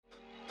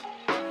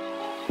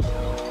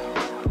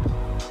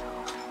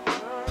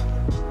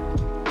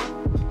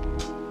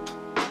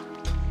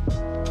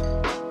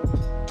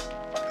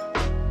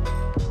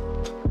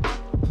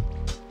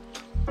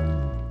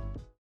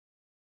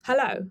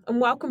Hello, and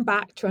welcome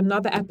back to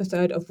another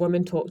episode of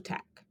Women Talk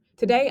Tech.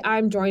 Today,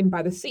 I'm joined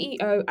by the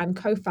CEO and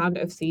co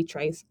founder of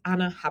Seedtrace,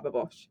 Ana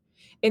Haberbosch.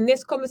 In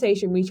this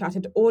conversation, we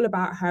chatted all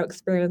about her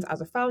experience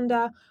as a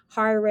founder,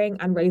 hiring,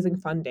 and raising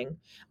funding,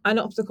 an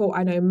obstacle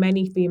I know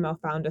many female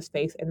founders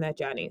face in their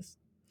journeys.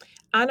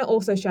 Ana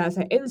also shares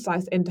her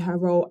insights into her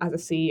role as a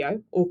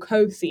CEO, or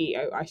co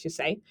CEO, I should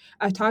say,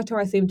 a title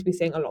I seem to be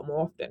seeing a lot more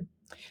often.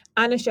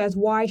 Ana shares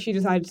why she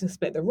decided to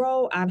split the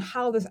role and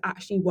how this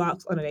actually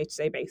works on a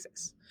day-to-day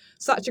basis.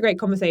 Such a great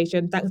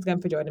conversation. Thanks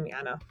again for joining me,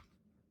 Ana.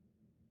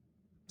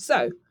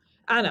 So,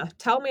 Ana,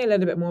 tell me a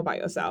little bit more about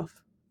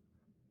yourself.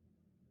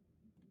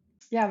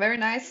 Yeah, very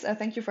nice.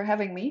 Thank you for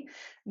having me.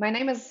 My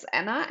name is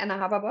Ana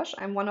Haberbosch.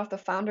 I'm one of the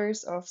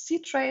founders of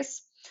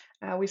Seedtrace.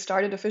 We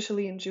started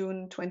officially in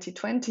June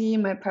 2020.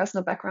 My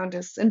personal background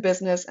is in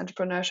business,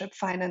 entrepreneurship,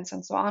 finance,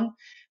 and so on.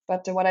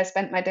 But what I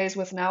spend my days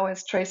with now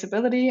is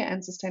traceability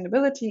and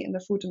sustainability in the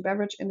food and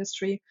beverage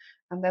industry.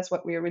 And that's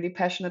what we are really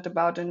passionate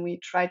about. And we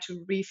try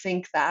to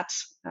rethink that,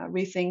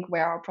 rethink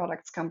where our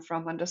products come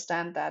from,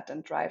 understand that,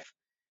 and drive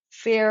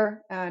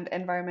fair and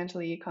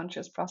environmentally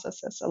conscious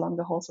processes along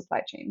the whole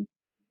supply chain.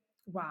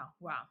 Wow.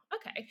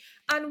 Okay.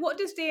 And what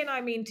does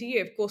D&I mean to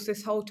you? Of course,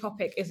 this whole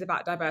topic is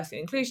about diversity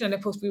and inclusion, and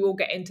of course, we will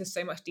get into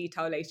so much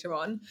detail later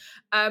on.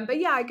 But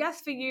yeah, I guess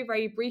for you,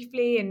 very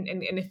briefly,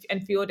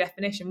 and for your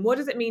definition, what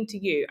does it mean to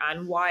you,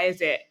 and why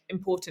is it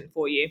important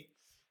for you?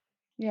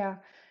 Yeah,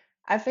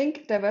 I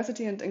think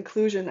diversity and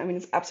inclusion, I mean,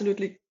 it's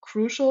absolutely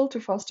crucial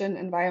to foster an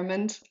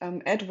environment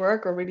at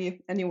work or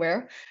really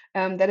anywhere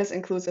that is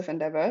inclusive and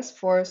diverse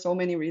for so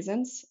many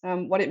reasons.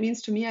 What it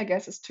means to me, I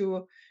guess, is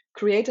to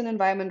create an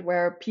environment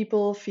where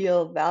people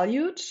feel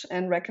valued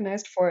and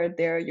recognized for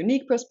their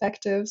unique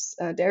perspectives,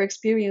 their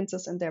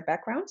experiences, and their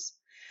backgrounds.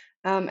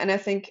 And I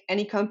think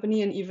any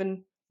company, and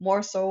even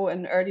more so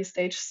an early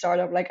stage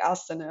startup like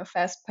us in a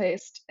fast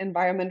paced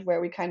environment where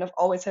we kind of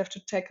always have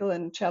to tackle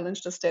and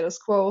challenge the status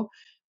quo,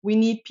 we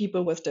need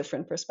people with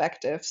different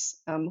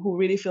perspectives who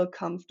really feel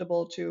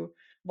comfortable to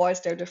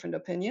voice their different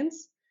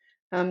opinions.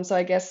 So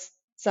I guess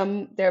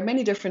there are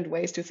many different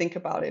ways to think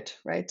about it,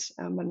 right?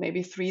 And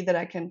maybe three that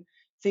I can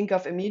think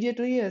of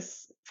immediately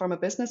is from a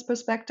business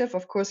perspective.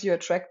 Of course, you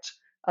attract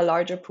a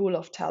larger pool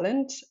of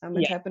talent.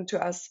 It Yeah. happened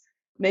to us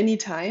many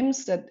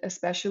times that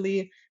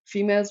especially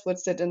females would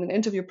sit in an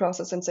interview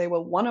process and say,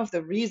 well, one of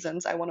the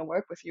reasons I want to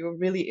work with you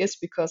really is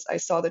because I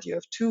saw that you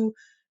have two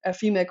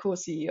female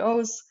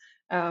co-CEOs,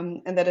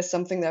 and that is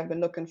something that I've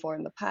been looking for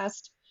in the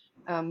past.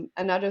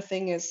 Another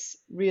thing is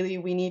really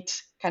we need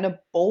kind of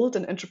bold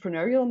and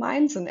entrepreneurial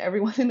minds, and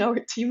everyone in our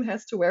team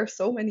has to wear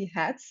so many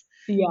hats.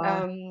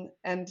 Yeah.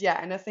 And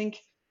I think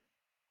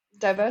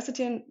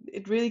diversity, and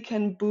it really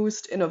can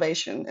boost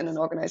innovation in an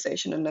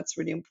organization, and that's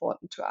really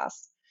important to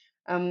us.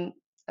 Um,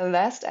 a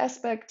last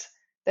aspect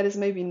that is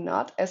maybe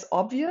not as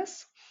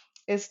obvious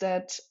is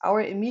that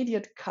our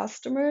immediate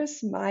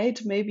customers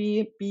might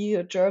maybe be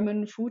a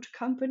German food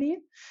company,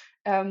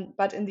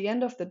 but in the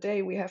end of the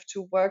day, we have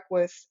to work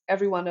with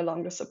everyone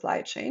along the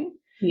supply chain.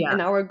 Yeah.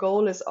 And our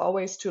goal is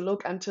always to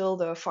look until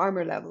the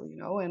farmer level,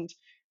 and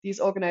these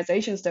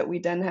organizations that we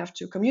then have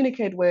to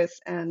communicate with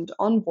and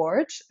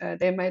onboard,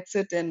 they might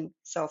sit in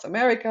South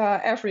America,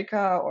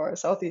 Africa, or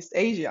Southeast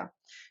Asia.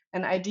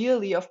 And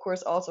ideally, of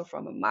course, also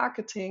from a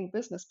marketing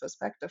business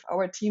perspective,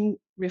 our team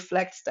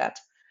reflects that.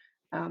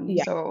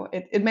 Yeah. So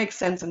it makes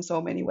sense in so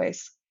many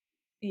ways.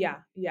 Yeah.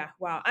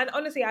 Wow. And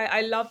honestly,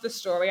 I love the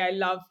story. I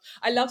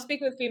love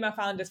speaking with female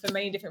founders for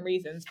many different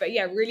reasons. But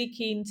yeah, really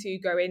keen to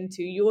go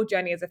into your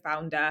journey as a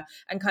founder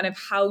and kind of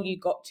how you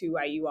got to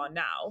where you are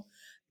now.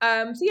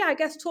 So yeah, I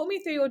guess talk me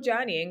through your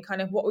journey and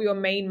kind of what were your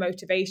main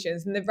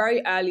motivations in the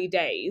very early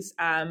days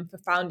for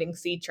founding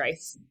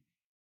Seedtrace.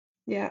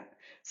 Yeah.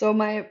 So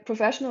my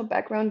professional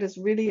background is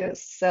really a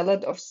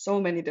salad of so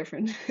many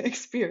different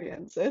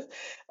experiences.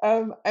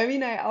 I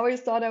mean, I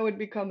always thought I would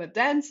become a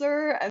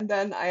dancer, and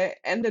then I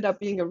ended up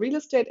being a real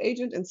estate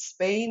agent in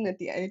Spain at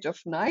the age of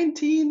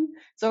 19.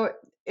 So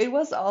it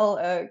was all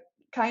a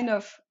kind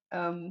of,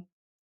 I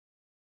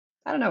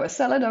don't know, a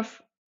salad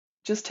of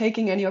just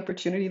taking any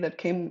opportunity that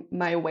came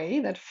my way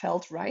that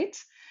felt right.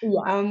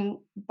 Yeah.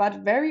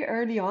 But very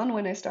early on,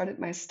 when I started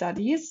my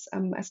studies,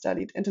 I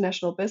studied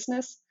international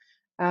business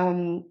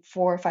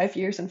for 5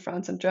 years in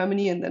France and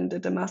Germany, and then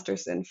did a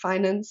master's in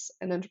finance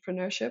and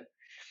entrepreneurship.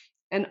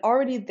 And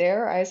already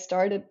there, I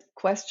started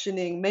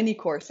questioning many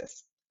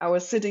courses. I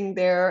was sitting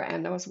there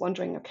and I was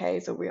wondering,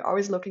 okay, so we're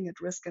always looking at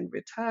risk and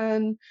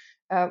return.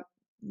 Uh,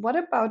 what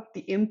about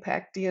the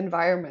impact, the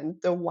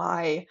environment, the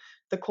why,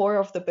 the core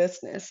of the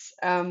business?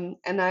 And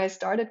I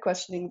started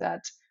questioning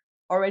that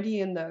already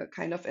in the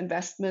kind of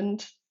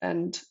investment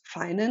and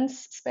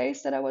finance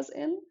space that I was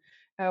in.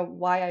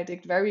 Why I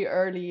digged very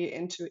early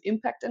into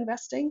impact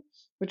investing,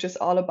 which is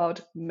all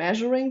about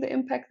measuring the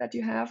impact that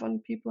you have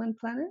on people and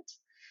planet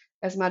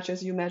as much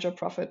as you measure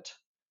profit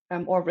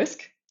or risk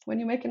when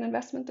you make an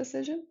investment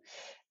decision.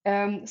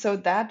 So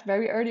that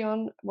very early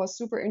on was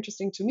super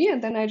interesting to me.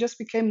 And then I just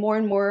became more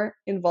and more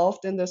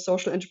involved in the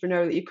social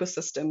entrepreneurial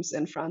ecosystems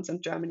in France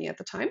and Germany at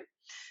the time.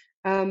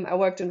 I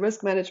worked in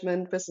risk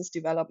management, business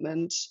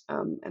development,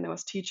 and I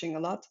was teaching a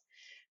lot.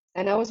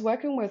 And I was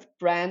working with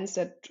brands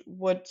that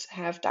would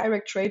have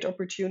direct trade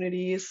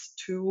opportunities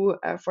to,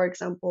 for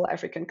example,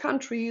 African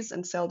countries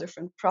and sell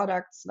different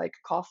products like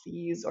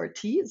coffees or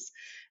teas.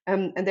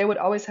 And they would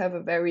always have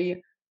a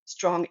very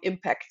strong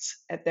impact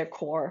at their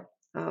core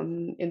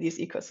in these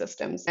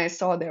ecosystems. I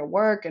saw their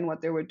work and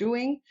what they were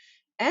doing.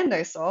 And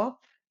I saw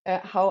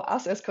how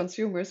us as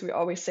consumers, we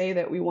always say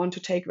that we want to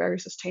take very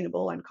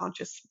sustainable and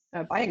conscious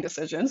buying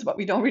decisions, but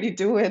we don't really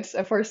do it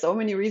for so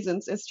many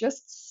reasons. It's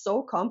just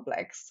so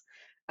complex.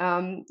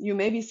 You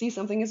maybe see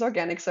something is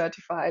organic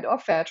certified or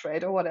fair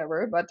trade or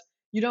whatever, but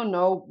you don't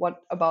know what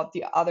about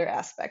the other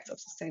aspects of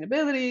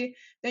sustainability.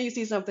 Then you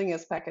see something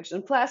is packaged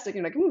in plastic,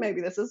 and you're like,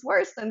 maybe this is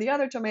worse than the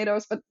other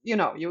tomatoes, but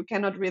you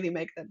cannot really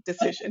make that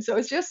decision. So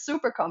it's just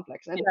super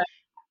complex. And Yeah.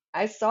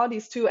 I saw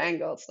these two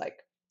angles, like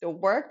the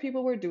work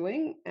people were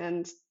doing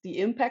and the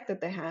impact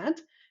that they had,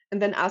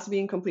 and then us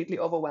being completely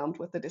overwhelmed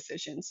with the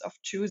decisions of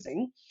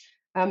choosing.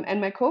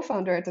 And my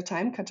co-founder at the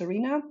time,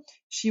 Katharina,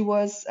 she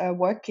was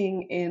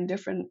working in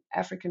different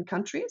African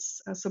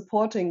countries,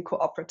 supporting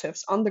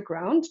cooperatives on the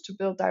ground to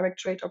build direct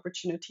trade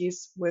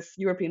opportunities with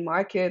European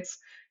markets,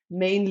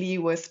 mainly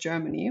with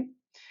Germany.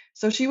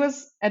 So she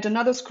was at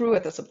another screw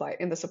at the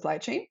supply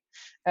chain,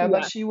 but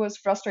Yeah. she was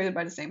frustrated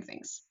by the same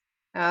things.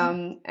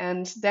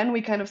 And then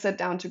we kind of sat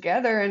down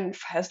together, and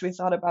first we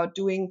thought about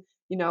doing,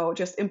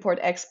 just import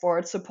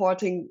export,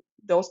 supporting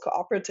those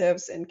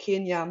cooperatives in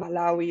Kenya,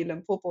 Malawi,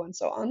 Limpopo, and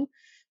so on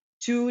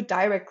to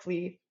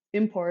directly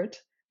import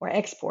or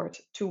export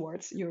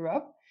towards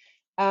Europe.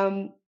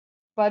 Um,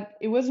 but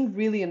it wasn't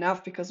really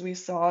enough because we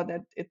saw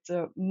that it's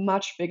a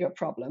much bigger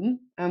problem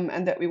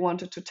and that we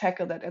wanted to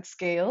tackle that at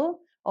scale,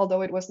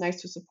 although it was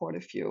nice to support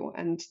a few.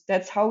 And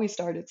that's how we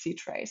started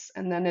Seedtrace.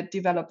 And then it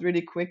developed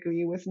really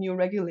quickly with new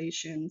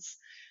regulations,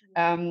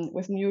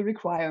 with new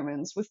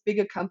requirements, with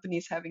bigger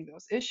companies having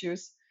those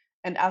issues.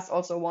 And us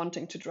also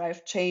wanting to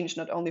drive change,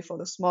 not only for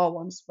the small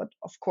ones, but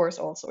of course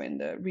also in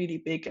the really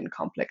big and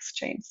complex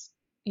chains.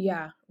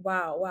 Yeah.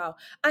 Wow. Wow.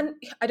 And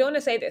I don't want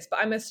to say this, but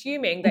I'm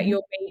assuming that Mhm.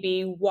 you're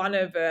maybe one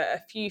of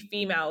a few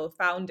female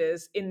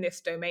founders in this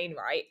domain,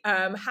 right?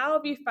 How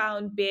have you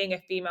found being a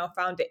female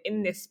founder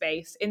in this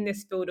space, in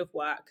this field of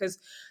work? Because,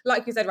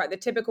 like you said, right, the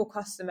typical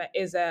customer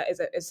is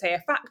say a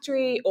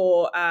factory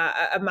or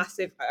a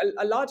massive,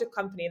 a larger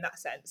company in that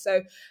sense.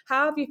 So,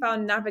 how have you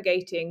found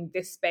navigating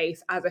this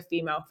space as a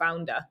female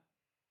founder?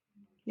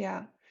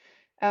 Yeah.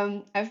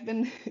 I've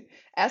been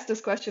asked this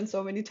question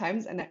so many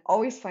times, and I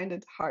always find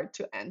it hard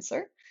to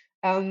answer.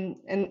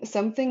 And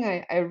something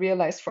I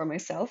realized for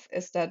myself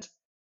is that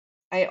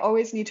I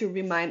always need to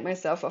remind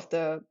myself of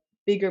the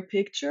bigger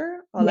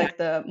picture or Yeah. like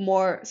the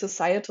more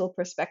societal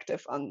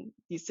perspective on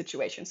these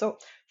situations. So,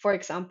 for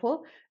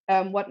example,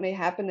 what may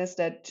happen is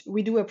that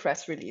we do a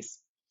press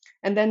release,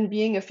 and then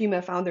being a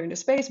female founder in the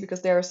space,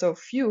 because there are so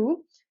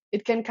few,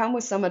 it can come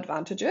with some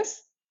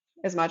advantages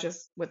as much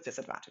as with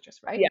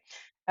disadvantages, right? Yeah.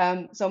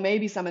 So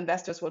maybe some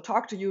investors will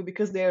talk to you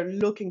because they're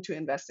looking to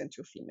invest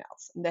into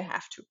females and they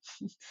have to.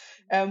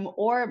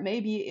 Or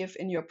maybe if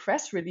in your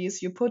press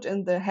release you put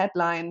in the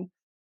headline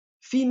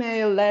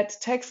female-led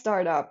tech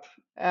startup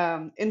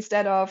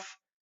instead of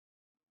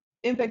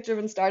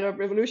impact-driven startup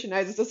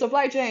revolutionizes the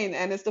supply chain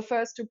and is the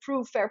first to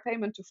prove fair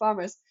payment to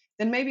farmers,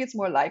 then maybe it's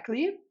more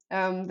likely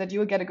that you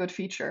will get a good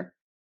feature.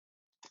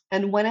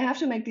 And when I have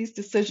to make these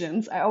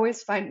decisions, I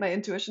always find my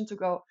intuition to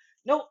go,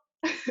 no,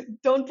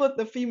 don't put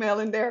the female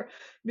in there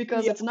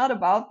because Yeah. it's not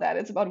about that.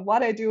 It's about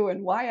what I do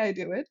and why I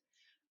do it.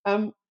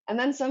 And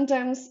then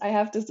sometimes I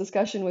have this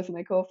discussion with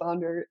my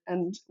co-founder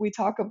and we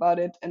talk about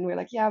it and we're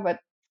like, yeah, but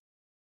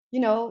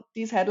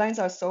these headlines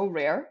are so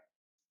rare.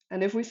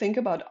 And if we think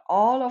about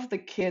all of the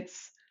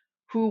kids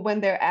who,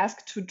 when they're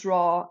asked to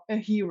draw a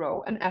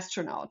hero, an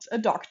astronaut, a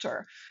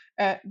doctor,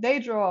 they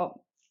draw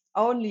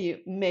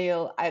only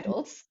male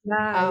idols.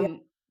 Yeah. Yeah.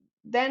 Um,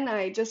 then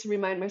I just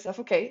remind myself,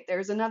 okay,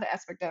 there's another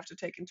aspect I have to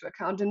take into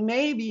account, and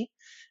maybe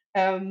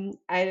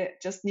I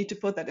just need to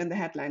put that in the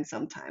headline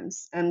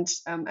sometimes. And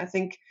I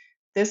think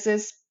this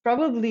is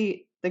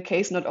probably the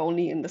case not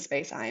only in the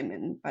space I'm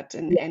in, but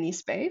in Yeah. any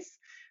space.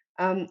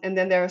 And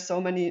then there are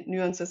so many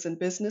nuances in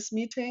business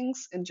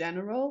meetings in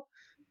general,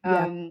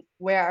 Yeah.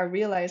 where I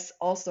realize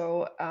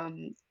also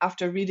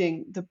after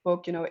reading the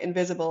book,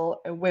 Invisible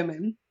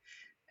Women,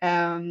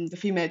 the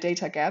female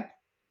data gap,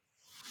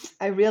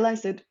 I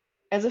realized that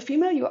as a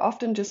female, you're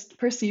often just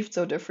perceived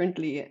so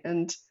differently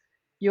and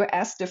you're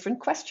asked different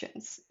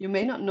questions. You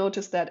may not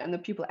notice that, and the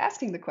people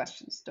asking the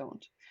questions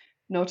don't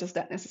notice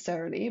that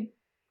necessarily,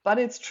 but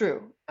it's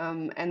true.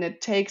 And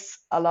it takes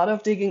a lot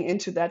of digging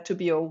into that to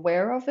be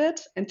aware of it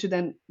and to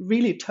then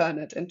really turn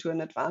it into an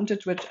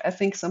advantage, which I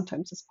think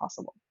sometimes is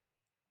possible.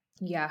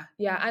 Yeah,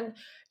 yeah, and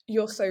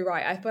you're so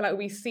right. I feel like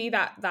we see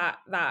that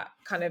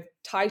kind of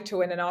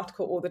title in an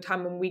article all the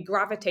time, and we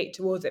gravitate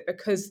towards it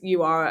because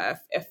you are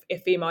a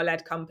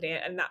female-led company,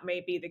 and that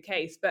may be the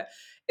case. But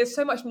it's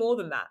so much more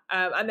than that,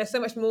 and there's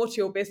so much more to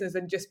your business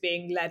than just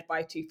being led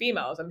by two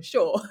females. I'm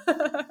sure.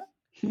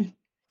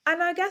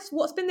 And I guess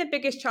what's been the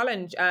biggest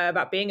challenge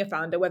about being a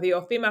founder, whether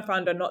you're a female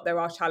founder or not, there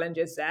are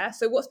challenges there.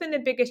 So, what's been the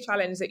biggest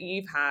challenge that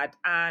you've had?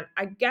 And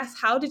I guess,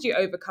 how did you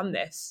overcome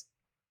this?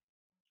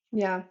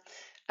 Yeah.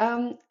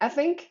 I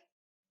think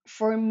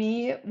for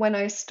me, when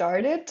I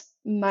started,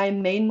 my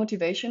main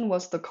motivation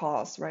was the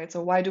cause, right?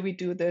 So why do we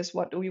do this?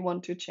 What do we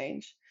want to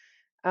change?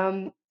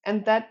 And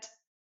that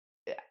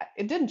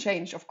it didn't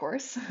change, of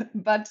course,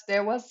 but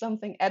there was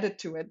something added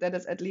to it that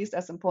is at least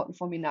as important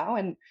for me now,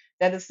 and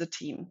that is the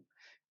team.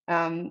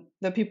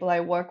 The people I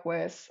work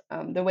with,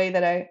 the way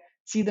that I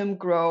see them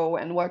grow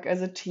and work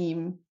as a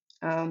team.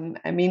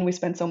 I mean, we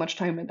spend so much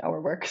time in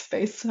our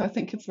workspace, so I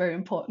think it's very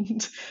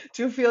important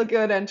to feel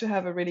good and to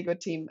have a really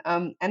good team.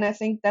 And I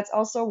think that's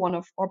also one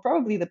of, or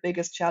probably the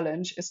biggest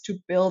challenge, is to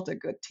build a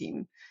good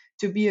team,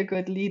 to be a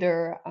good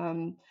leader.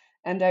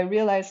 And I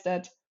realized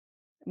that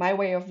my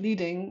way of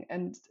leading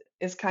and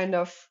is kind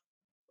of,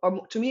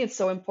 or to me, it's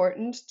so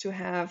important to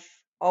have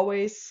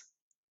always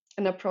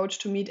an approach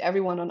to meet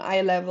everyone on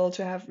eye level,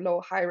 to have low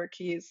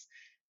hierarchies,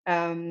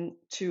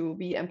 to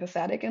be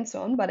empathetic and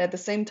so on. But at the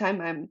same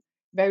time, I'm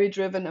very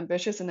driven,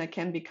 ambitious, and I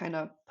can be kind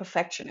of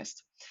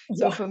perfectionist.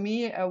 So Yeah. for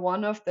me,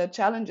 one of the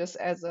challenges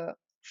as a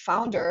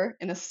founder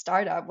in a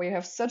startup where you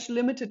have such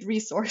limited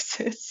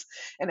resources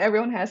and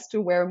everyone has to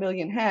wear a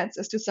million hats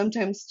is to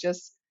sometimes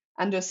just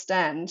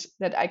understand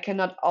that I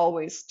cannot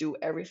always do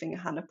everything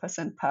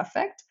 100%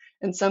 perfect.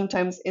 And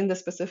sometimes in the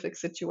specific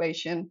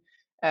situation,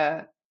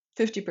 uh,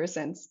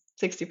 50%,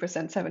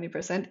 60%,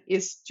 70%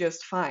 is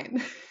just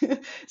fine.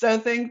 So I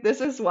think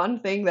this is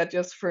one thing that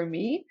just for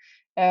me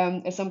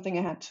is something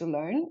I had to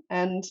learn.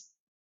 And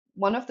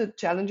one of the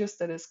challenges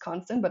that is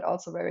constant but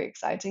also very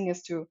exciting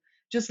is to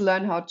just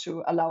learn how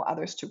to allow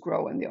others to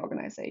grow in the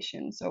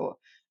organization. So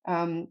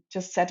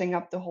just setting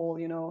up the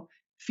whole,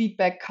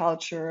 feedback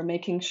culture,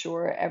 making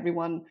sure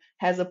everyone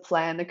has a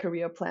plan, a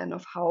career plan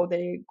of how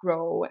they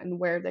grow and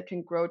where they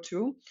can grow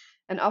to.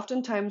 And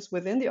oftentimes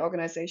within the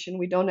organization,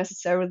 we don't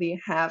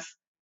necessarily have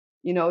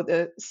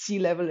the C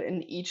level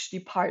in each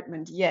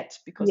department yet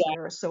because we Yeah.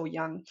 are so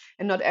young.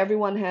 And not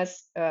everyone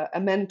has a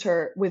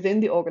mentor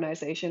within the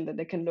organization that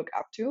they can look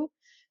up to.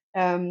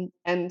 And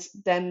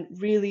then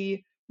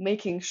really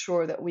making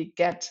sure that we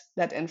get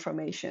that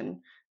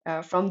information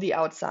from the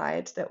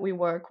outside, that we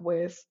work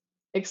with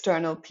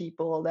external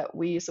people, that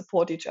we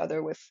support each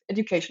other with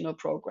educational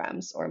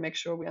programs, or make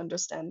sure we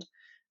understand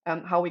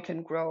how we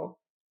can grow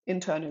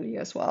internally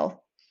as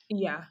well.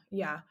 Yeah,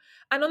 yeah.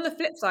 And on the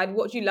flip side,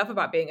 what do you love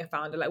about being a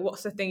founder? Like,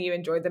 what's the thing you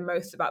enjoy the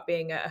most about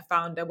being a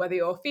founder, whether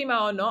you're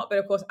female or not? But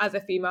of course, as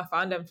a female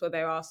founder, I'm sure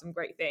there are some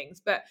great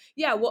things. But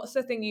yeah, what's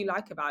the thing you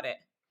like about it?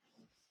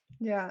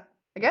 Yeah,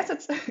 I guess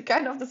it's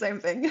kind of the same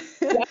thing,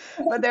 Yeah,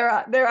 but there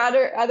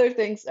are other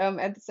things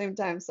at the same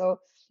time. So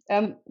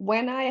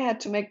when I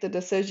had to make the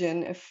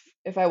decision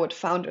if I would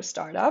found a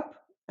startup,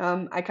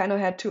 I kind of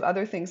had two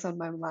other things on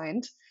my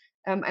mind,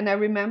 and I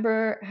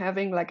remember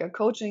having like a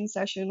coaching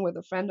session with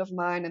a friend of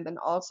mine, and then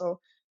also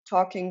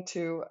talking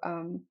to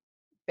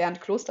Bernd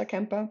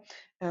Klosterkemper,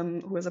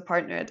 who is a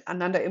partner at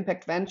Ananda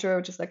Impact Venture,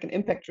 which is like an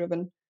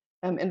impact-driven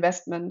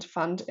investment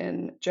fund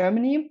in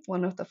Germany,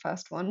 one of the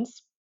first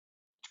ones.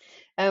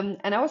 And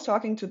I was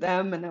talking to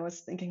them and I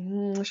was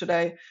thinking, should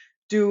I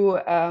do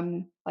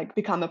like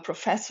become a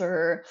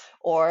professor,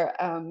 or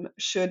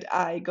should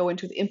I go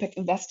into the impact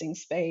investing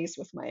space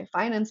with my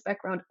finance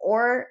background,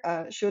 or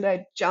should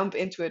I jump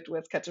into it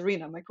with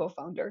Katharina, my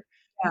co-founder?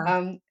 yeah,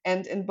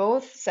 And in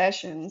both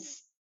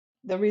sessions,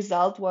 the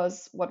result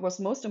was what was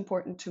most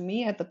important to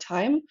me at the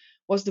time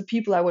was the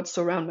people I would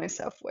surround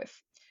myself with,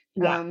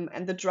 yeah,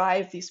 and the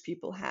drive these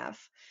people have.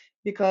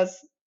 Because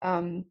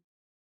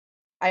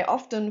I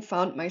often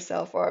found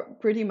myself, or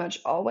pretty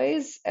much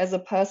always, as a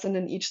person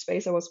in each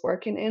space I was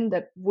working in,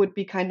 that would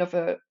be kind of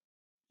a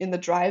in the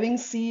driving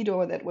seat,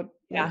 or that would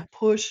yeah,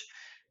 push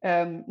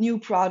new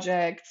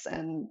projects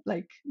and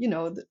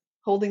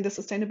holding the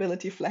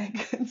sustainability flag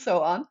and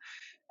so on.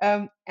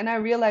 And I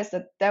realized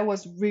that that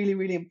was really,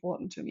 really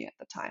important to me at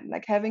the time.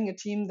 Like having a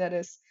team that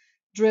is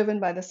driven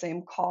by the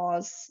same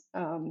cause,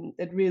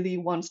 that really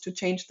wants to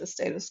change the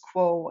status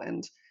quo,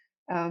 and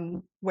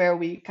where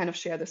we kind of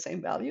share the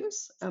same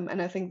values.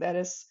 And I think that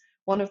is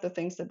one of the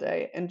things that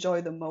I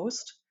enjoy the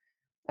most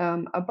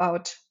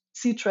about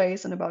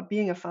Seedtrace and about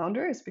being a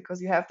founder, is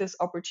because you have this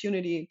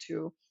opportunity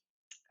to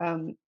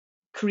um,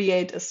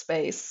 create a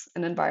space,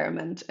 an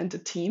environment, and a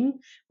team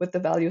with the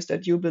values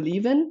that you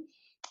believe in.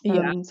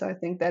 yeah, So I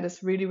think that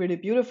is really, really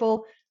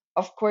beautiful.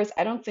 Of course,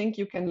 I don't think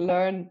you can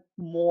learn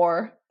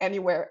more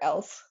anywhere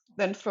else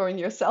than throwing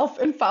yourself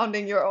and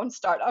founding your own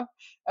startup.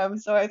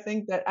 So I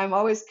think that I'm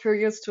always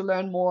curious to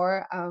learn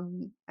more,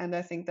 and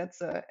I think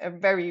that's a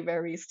very,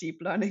 very steep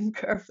learning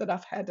curve that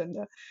I've had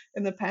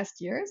in the past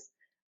years.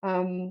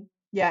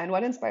 Yeah, and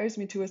what inspires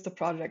me too is the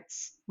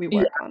projects we yeah.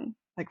 work on.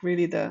 Like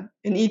really, the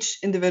in each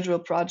individual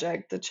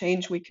project, the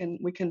change we can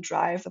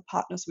drive, the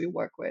partners we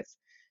work with.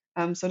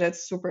 So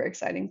that's super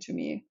exciting to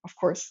me, of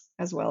course,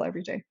 as well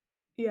every day.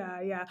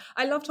 Yeah, yeah.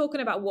 I love talking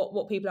about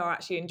what people are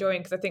actually enjoying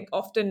because I think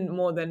often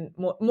more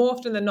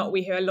often than not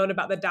we hear a lot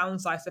about the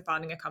downsides of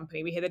founding a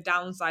company. We hear the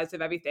downsides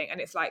of everything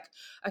and it's like,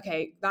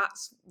 okay,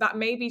 that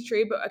may be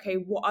true, but okay,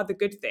 what are the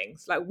good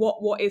things? Like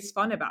what is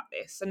fun about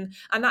this? And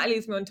that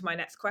leads me on to my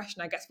next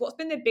question, I guess. What's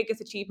been the biggest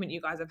achievement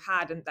you guys have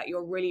had and that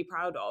you're really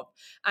proud of?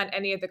 And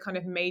any of the kind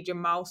of major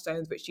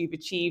milestones which you've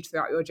achieved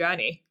throughout your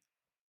journey?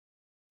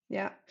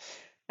 Yeah.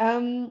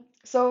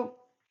 So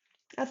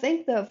I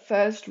think the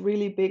first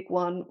really big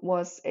one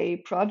was a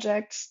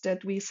project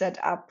that we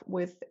set up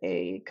with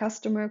a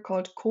customer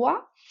called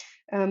Koa.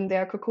 They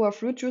are cocoa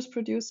fruit juice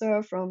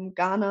producer from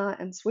Ghana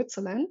and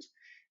Switzerland.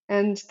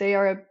 And they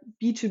are a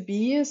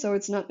B2B, so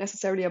it's not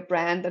necessarily a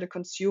brand that a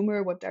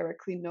consumer would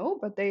directly know,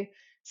 but they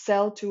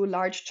sell to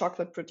large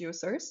chocolate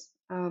producers,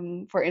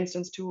 for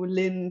instance, to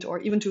Lind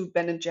or even to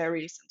Ben and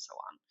Jerry's and so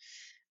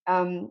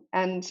on.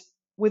 And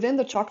within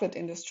the chocolate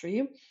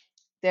industry,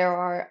 there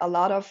are a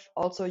lot of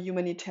also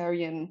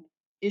humanitarian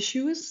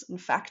issues and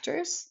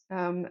factors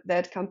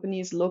that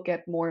companies look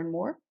at more and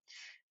more.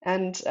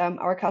 And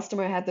our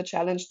customer had the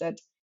challenge that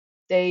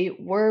they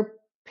were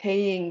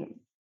paying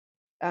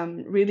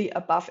really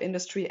above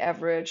industry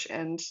average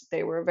and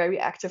they were very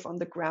active on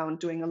the ground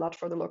doing a lot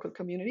for the local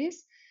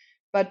communities.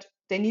 But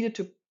they needed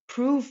to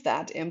prove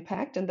that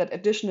impact and that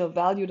additional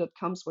value that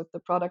comes with the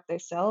product they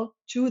sell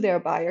to their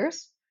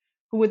buyers,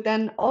 who would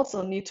then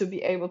also need to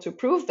be able to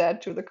prove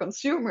that to the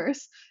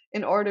consumers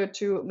in order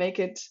to make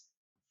it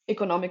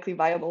economically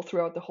viable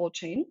throughout the whole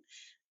chain.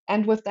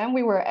 And with them,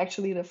 we were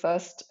actually the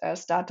first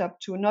startup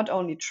to not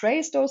only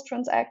trace those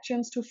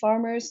transactions to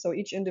farmers, so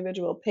each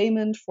individual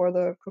payment for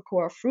the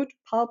cocoa fruit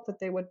pulp that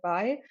they would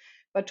buy,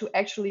 but to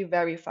actually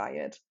verify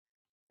it.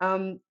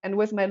 And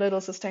with my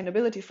little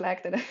sustainability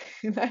flag that I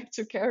like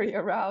to carry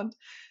around,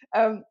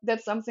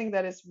 that's something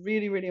that is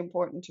really, really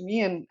important to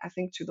me, and I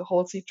think to the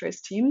whole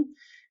Seedtrace team,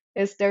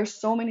 is there's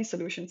so many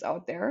solutions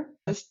out there.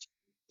 Just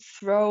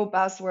throw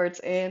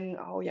buzzwords in.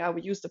 Oh yeah,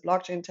 we use the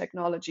blockchain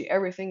technology.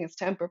 Everything is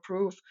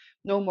tamper-proof.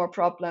 No more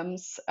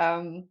problems.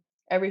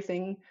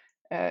 Everything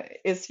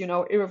is,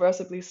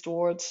 irreversibly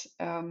stored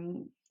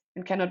and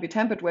cannot be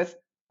tampered with.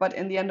 But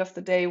in the end of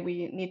the day,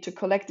 we need to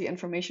collect the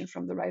information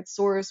from the right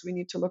source. We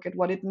need to look at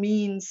what it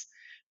means.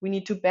 We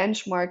need to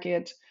benchmark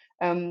it.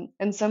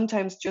 And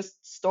sometimes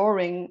just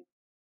storing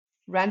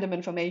random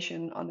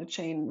information on a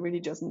chain really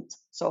doesn't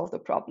solve the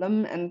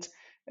problem. And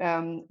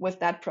with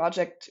that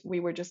project, we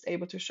were just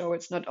able to show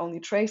it's not only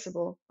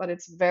traceable, but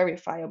it's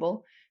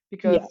verifiable Yeah.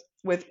 because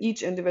with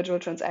each individual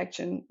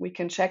transaction, we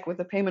can check with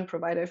the payment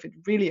provider if it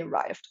really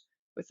arrived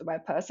with the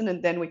right person,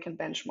 and then we can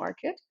benchmark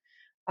it.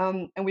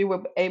 And we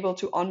were able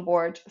to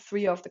onboard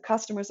three of the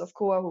customers of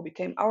Koa who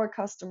became our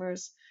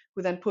customers,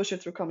 who then pushed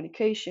it through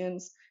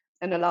communications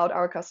and allowed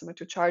our customer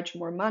to charge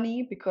more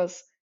money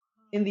because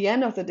in the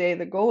end of the day,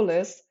 the goal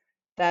is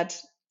that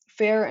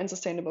fair and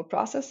sustainable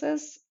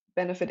processes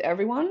benefit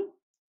everyone,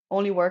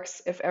 only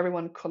works if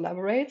everyone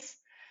collaborates,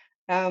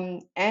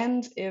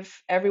 and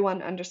if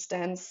everyone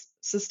understands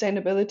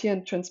sustainability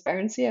and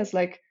transparency as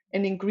like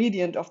an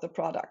ingredient of the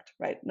product,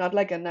 right? Not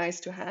like a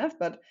nice to have,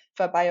 but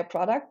if I buy a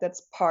product,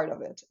 that's part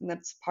of it, and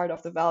that's part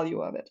of the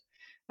value of it.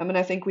 And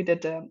I think we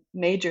did a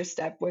major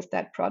step with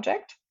that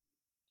project,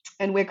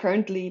 and we're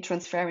currently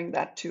transferring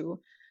that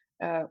to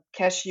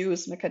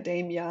cashews,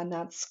 macadamia,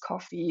 nuts,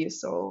 coffee.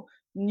 So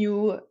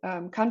new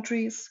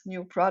countries,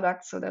 new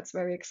products. So that's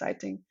very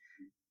exciting.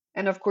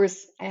 And of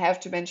course, I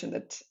have to mention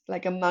that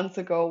like a month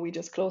ago, we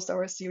just closed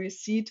our Series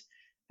Seed.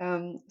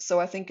 So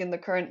I think in the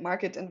current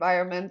market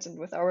environment and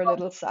with our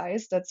little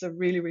size, that's a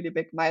really, really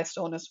big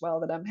milestone as well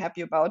that I'm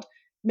happy about.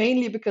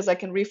 Mainly because I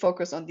can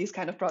refocus on these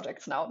kind of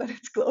projects now that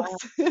it's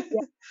closed. Yeah.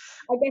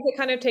 I guess it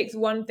kind of takes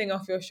one thing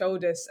off your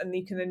shoulders and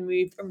you can then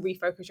move and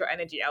refocus your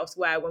energy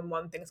elsewhere when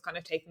one thing's kind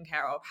of taken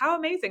care of. How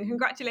amazing.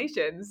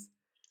 Congratulations.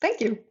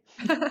 Thank you.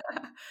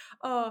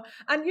 Oh,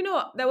 and you know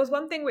what? There was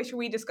one thing which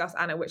we discussed,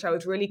 Anna, which I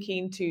was really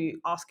keen to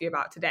ask you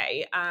about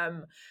today.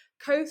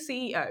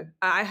 Co-CEO.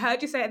 I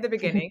heard you say it at the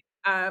beginning.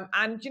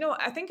 And you know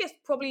what? I think it's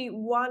probably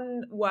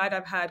one word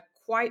I've heard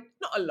quite,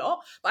 not a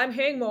lot, but I'm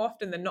hearing more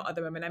often than not at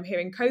the moment. I'm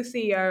hearing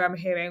co-CEO, I'm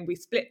hearing we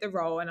split the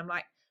role, and I'm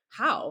like,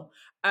 how?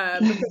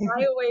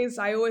 Because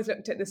I always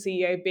looked at the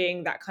CEO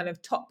being that kind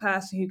of top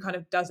person who kind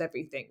of does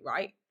everything,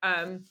 right?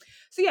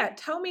 So yeah,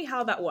 tell me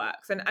how that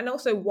works, and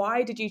also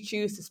why did you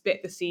choose to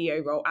split the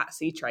CEO role at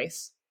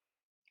Seedtrace?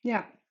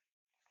 Yeah.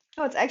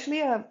 Oh, it's actually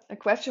a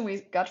question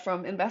we got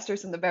from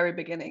investors in the very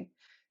beginning.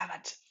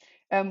 But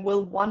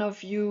will one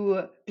of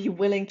you be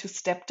willing to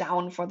step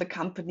down for the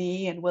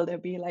company? And will there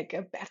be like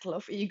a battle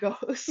of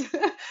egos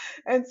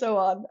and so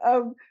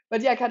on?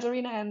 But yeah,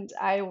 Katharina and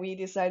I, we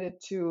decided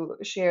to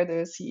share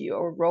the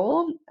CEO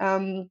role.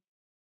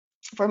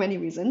 For many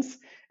reasons.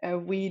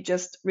 We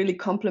just really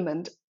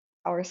complement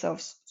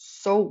ourselves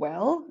so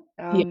well,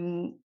 Yeah,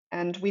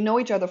 and we know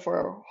each other for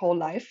our whole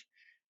life.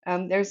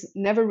 There's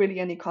never really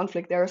any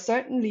conflict. There are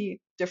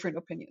certainly different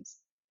opinions,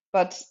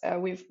 but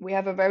we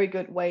have a very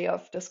good way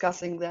of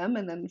discussing them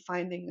and then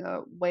finding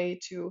a way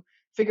to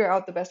figure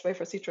out the best way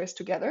for C-Trace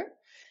together.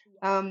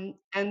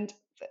 And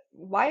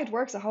why it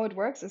works or how it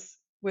works is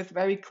with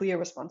very clear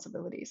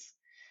responsibilities,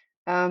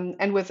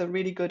 and with a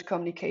really good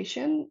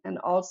communication, and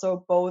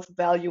also both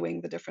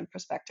valuing the different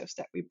perspectives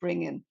that we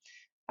bring in.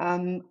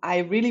 I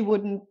really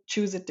wouldn't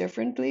choose it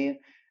differently.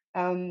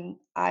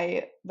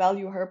 I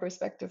value her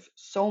perspective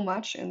so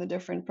much in the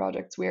different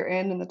projects we're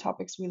in and the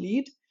topics we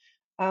lead.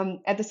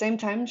 At the same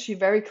time, she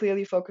very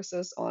clearly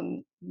focuses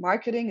on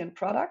marketing and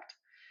product.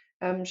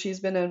 She's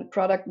been a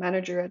product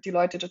manager at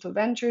Deloitte Digital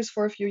Ventures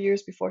for a few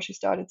years before she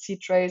started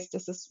Seedtrace.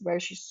 This is where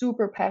she's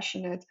super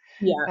passionate,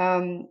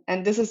 Yeah.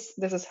 and this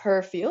is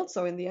her field.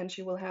 So in the end,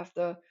 she will have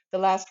the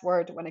last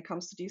word when it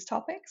comes to these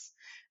topics.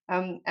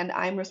 And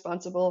I'm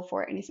responsible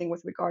for anything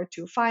with regard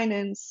to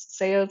finance,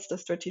 sales, the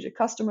strategic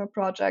customer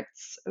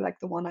projects, like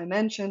the one I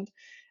mentioned,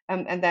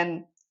 and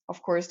then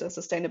of course the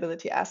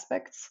sustainability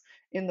aspects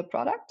in the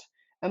product.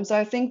 So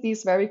I think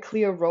these very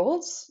clear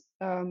roles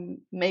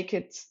make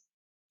it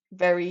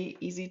very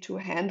easy to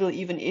handle,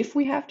 even if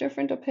we have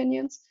different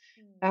opinions.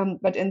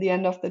 But in the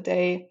end of the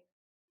day,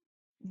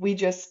 we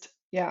just,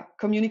 yeah,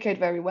 communicate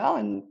very well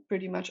and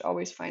pretty much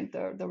always find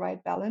the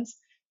right balance.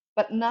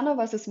 But none of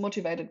us is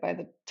motivated by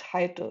the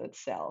title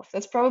itself.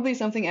 That's probably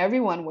something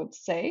everyone would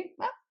say.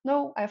 Ah,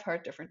 no, I've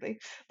heard differently,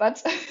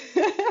 but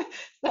it's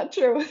not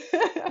true.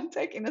 I'm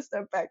taking a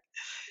step back.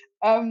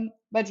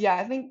 But yeah,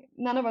 I think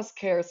none of us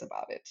cares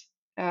about it.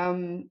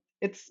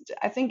 It's,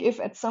 I think if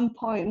at some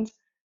point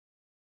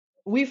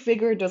we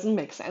figure it doesn't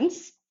make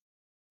sense,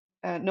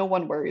 no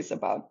one worries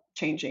about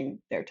changing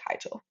their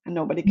title, and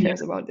nobody Yeah.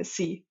 cares about the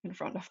C in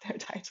front of their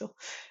title.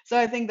 So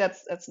I think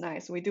that's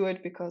nice. We do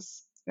it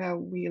because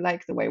we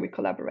like the way we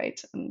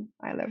collaborate on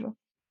eye level.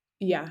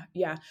 Yeah,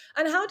 yeah.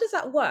 And how does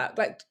that work?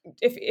 Like,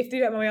 if you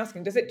don't mind me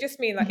asking, does it just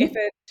mean like if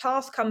Mhm. a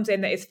task comes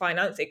in that is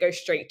finance, it goes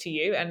straight to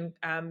you, and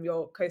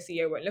your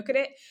co-CEO won't look at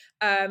it?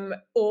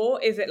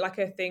 Or is it like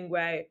a thing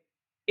where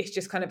it's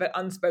just kind of an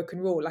unspoken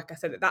rule, like I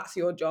said, that that's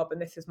your job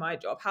and this is my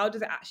job? How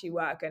does it actually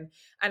work,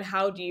 and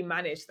how do you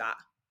manage that?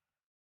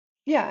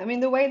 Yeah, I mean,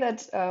 the way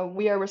that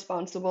we are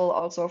responsible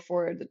also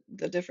for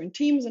the different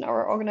teams in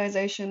our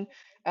organization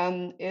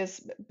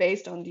is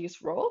based on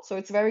these roles. So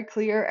it's very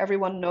clear,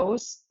 everyone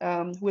knows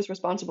who is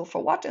responsible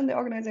for what in the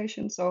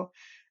organization. So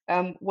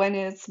when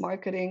it's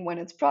marketing, when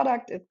it's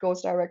product, it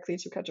goes directly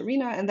to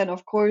Katharina. And then,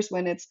 of course,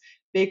 when it's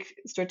big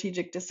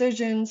strategic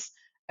decisions,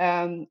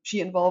 she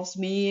involves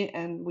me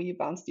and we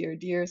bounce the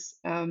ideas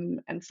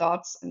and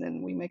thoughts, and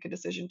then we make a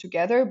decision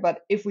together.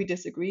 But if we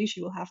disagree,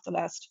 she will have the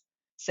last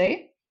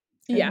say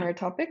in Yeah, her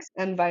topics,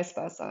 and vice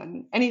versa.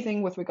 And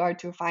anything with regard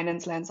to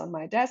finance lands on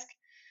my desk.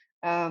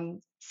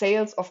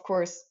 Sales, of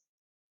course,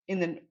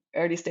 in an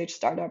early stage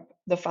startup,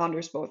 the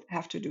founders both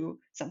have to do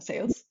some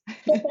sales.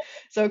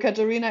 So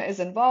Katerina is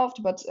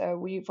involved, but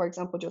we, for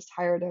example, just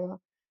hired a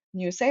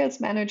new sales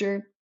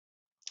manager.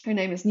 Her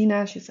name is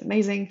Nina. She's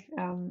amazing.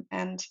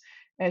 And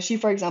she,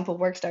 for example,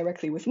 works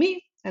directly with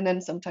me. And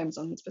then sometimes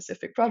on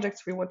specific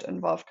projects, we would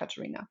involve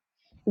Katerina.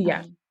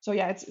 yeah. So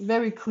yeah, it's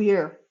very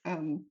clear,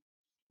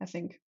 I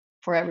think,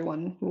 for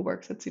everyone who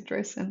works at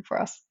Seedtrace and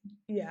for us.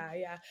 Yeah,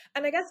 yeah.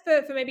 And I guess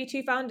for maybe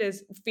two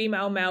founders,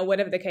 female, male,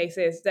 whatever the case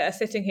is, that are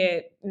sitting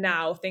here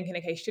now thinking,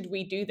 okay, should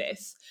we do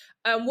this?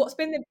 What's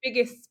been the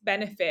biggest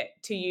benefit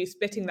to you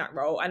splitting that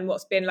role? And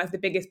what's been like the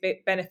biggest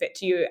benefit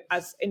to you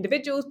as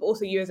individuals, but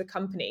also you as a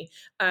company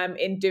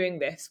in doing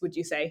this, would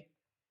you say?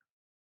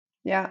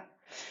 Yeah.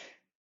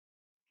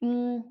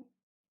 Mm,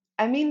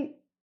 I mean,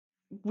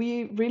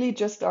 we really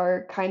just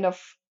are kind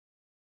of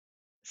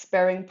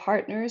sparing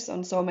partners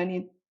on so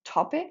many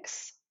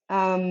topics.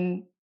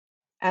 And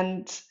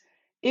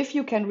if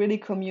you can really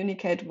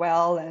communicate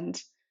well, and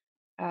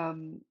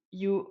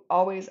you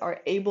always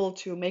are able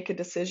to make a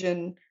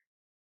decision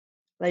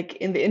like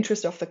in the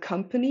interest of the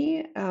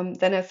company,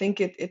 then I think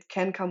it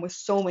can come with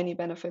so many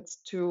benefits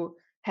to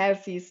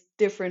have these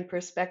different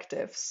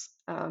perspectives,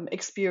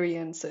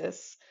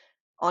 experiences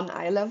on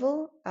eye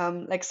level.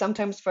 Like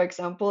sometimes, for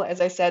example, as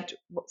I said,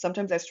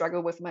 sometimes I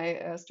struggle with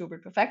my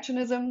stupid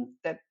perfectionism.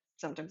 That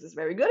sometimes is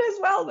very good as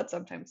well, but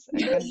sometimes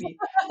I can be,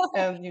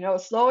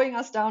 slowing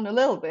us down a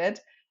little bit.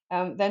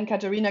 Then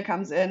Katerina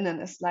comes in and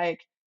is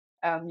like,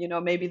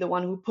 maybe the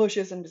one who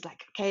pushes and is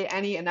like, okay,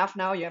 Annie, enough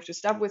now. You have to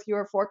stop with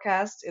your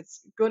forecast.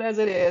 It's good as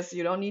it is.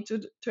 You don't need to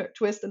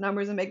twist the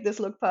numbers and make this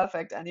look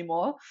perfect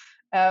anymore.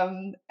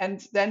 And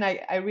then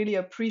I really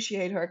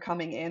appreciate her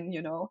coming in,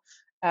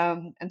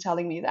 and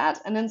telling me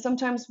that. And then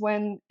sometimes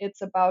when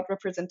it's about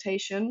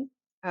representation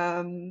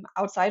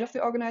outside of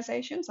the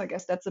organization, so I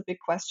guess that's a big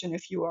question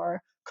if you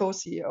are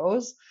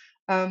co-CEOs,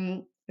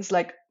 is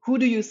like, who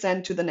do you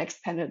send to the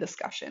next panel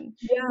discussion?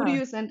 Who do Yeah.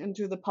 you send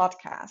into the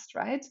podcast,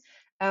 right?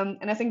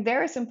 And I think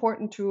there it's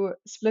important to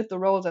split the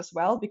roles as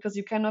well, because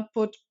you cannot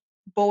put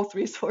both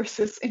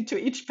resources into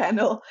each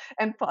panel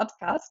and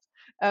podcast.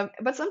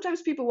 But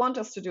sometimes people want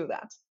us to do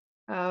that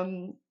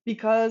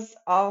because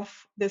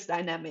of this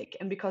dynamic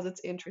and because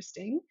it's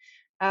interesting.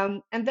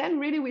 And then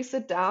really we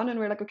sit down and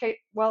we're like, okay,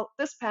 well,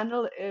 this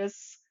panel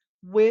is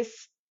with,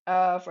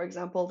 for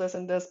example, this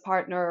and this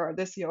partner or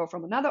this CEO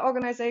from another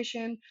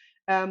organization.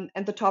 And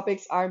the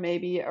topics are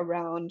maybe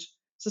around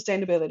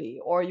sustainability,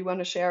 or you want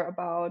to share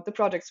about the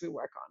projects we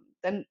work on,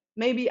 then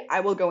maybe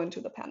I will go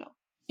into the panel.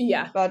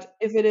 Yeah. But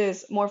if it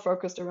is more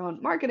focused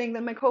around marketing,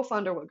 then my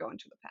co-founder will go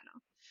into the panel.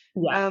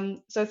 Yeah.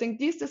 So I think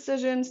these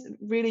decisions,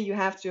 really, you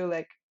have to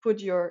like put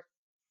your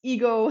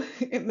ego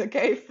in the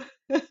cave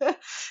Yeah.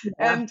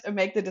 and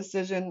make the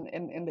decision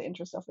in the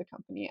interest of the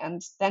company,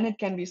 and then it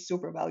can be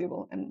super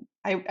valuable. And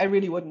I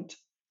really wouldn't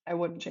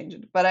change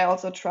it, but I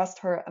also trust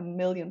her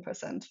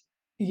 1,000,000%.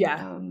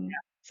 Yeah.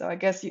 So I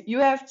guess you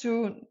have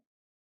to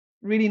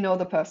really know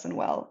the person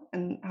well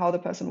and how the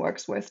person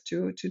works with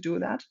to do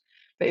that.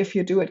 But if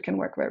you do, it can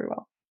work very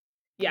well.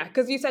 Yeah,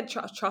 because you said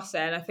trust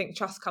there, and I think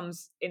trust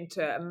comes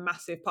into a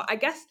massive part. I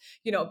guess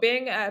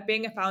being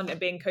a founder,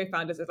 being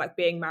co-founders is like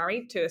being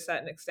married to a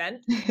certain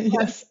extent.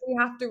 Yes. You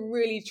have to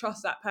really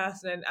trust that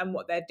person and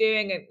what they're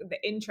doing and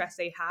the interests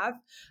they have.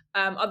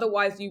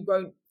 Otherwise, you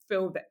won't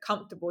feel that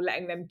comfortable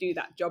letting them do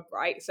that job,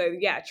 right? So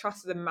yeah,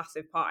 trust is a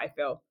massive part, I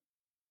feel.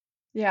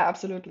 Yeah,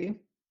 absolutely. I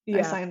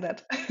Yeah. signed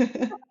that.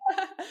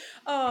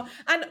 Oh,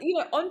 and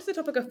onto the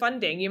topic of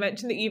funding, you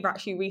mentioned that you've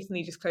actually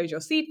recently just closed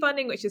your seed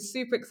funding, which is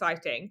super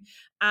exciting.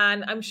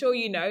 And I'm sure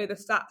you know the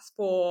stats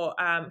for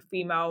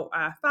female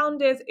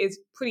founders is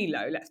pretty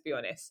low. Let's be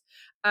honest.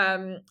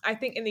 I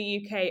think in the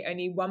UK,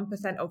 only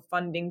 1% of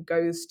funding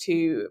goes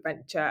to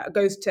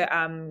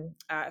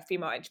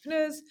female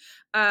entrepreneurs.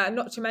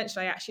 Not to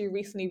mention, I actually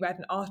recently read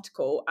an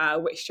article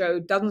which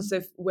showed dozens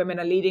of women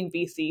are leading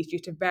VCs due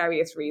to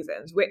various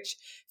reasons, which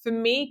for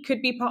me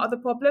could be part of the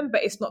problem,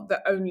 but it's not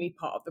the only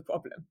part of the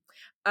problem.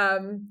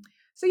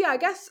 So yeah, I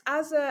guess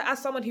as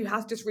someone who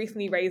has just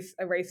recently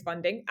raised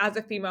funding as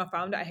a female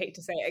founder, I hate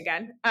to say it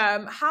again.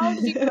 How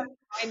did you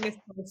find this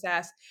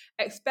process,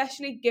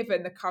 especially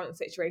given the current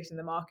situation in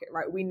the market?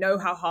 Right, we know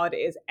how hard it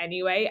is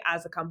anyway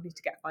as a company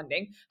to get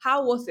funding.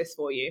 How was this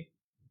for you?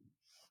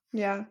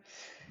 Yeah.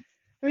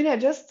 I mean, I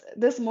just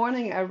this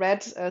morning I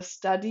read a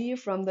study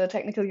from the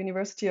Technical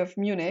University of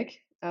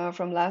Munich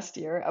from last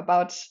year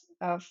about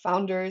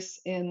founders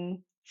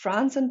in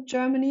France and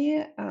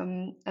Germany,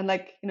 and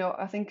like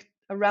I think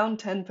around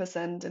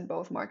 10% in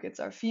both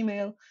markets are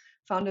female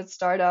founded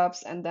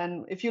startups, and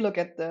then if you look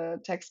at the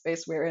tech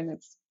space we're in,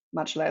 it's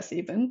much less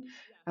even.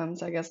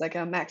 So I guess like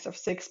a max of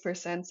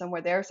 6%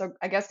 somewhere there. So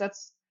I guess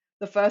that's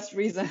the first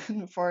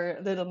reason for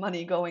little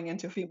money going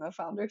into female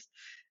founders,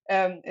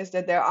 is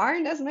that there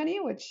aren't as many,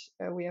 which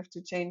we have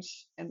to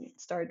change and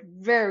start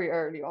very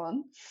early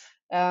on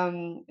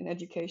in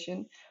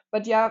education.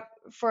 But yeah,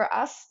 for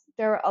us,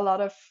 there are a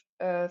lot of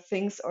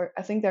things, or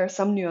I think there are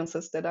some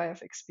nuances that I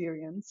have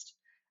experienced.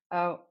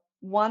 Uh,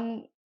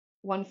 one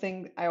one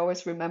thing I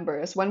always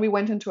remember is when we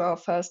went into our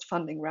first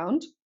funding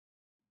round,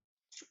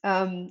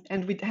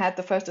 and we had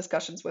the first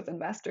discussions with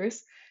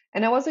investors,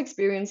 and I was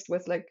experienced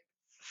with like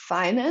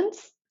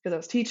finance because I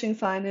was teaching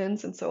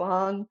finance and so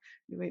on,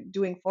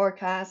 doing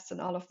forecasts and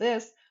all of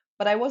this,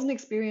 but I wasn't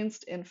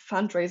experienced in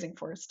fundraising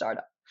for a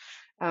startup.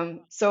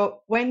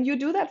 So when you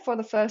do that for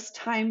the first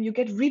time, you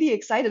get really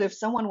excited if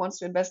someone wants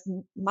to invest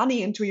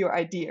money into your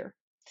idea,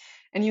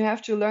 and you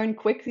have to learn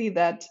quickly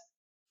that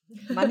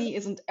money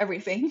isn't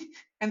everything,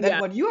 and that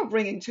Yeah, what you are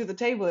bringing to the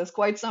table is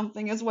quite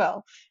something as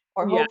well,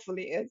 or yeah,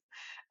 hopefully is.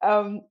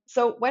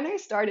 So when I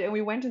started and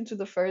we went into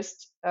the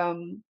first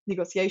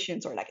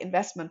negotiations or like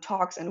investment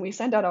talks, and we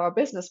sent out our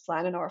business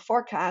plan and our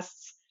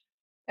forecasts,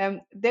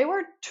 they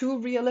were too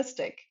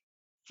realistic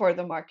for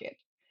the market.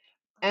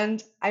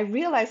 And I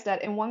realized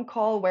that in one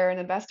call where an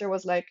investor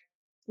was like,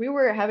 we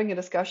were having a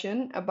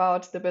discussion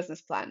about the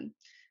business plan.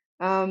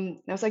 And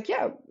I was like,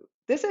 yeah,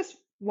 this is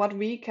what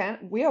we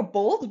are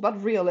bold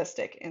but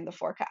realistic in the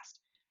forecast.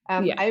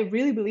 yeah, I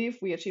really believe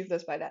we achieve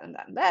this by that and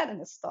that and that,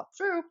 and it's thought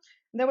through.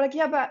 And they were like,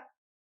 yeah, but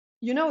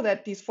you know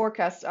that these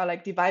forecasts are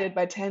like divided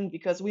by 10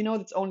 because we know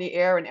it's only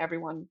air and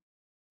everyone,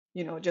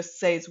 just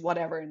says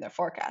whatever in their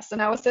forecast.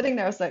 And I was sitting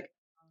there, I was like,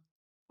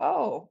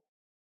 oh,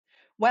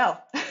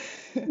 well,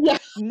 yeah,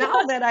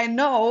 now that I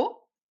know,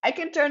 I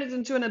can turn it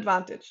into an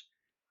advantage.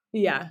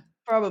 yeah,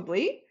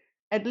 Probably,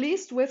 at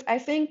least with, I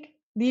think,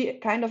 the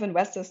kind of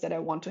investors that I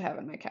want to have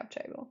in my cap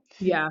table.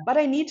 yeah, But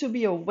I need to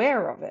be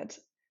aware of it.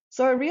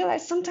 So I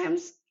realized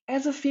sometimes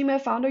as a female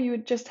founder, you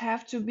just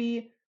have to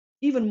be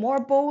even more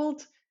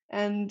bold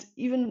and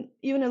even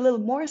a little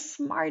more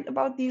smart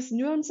about these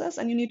nuances,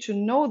 and you need to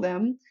know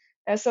them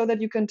so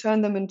that you can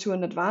turn them into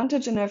an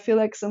advantage. And I feel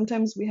like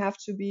sometimes we have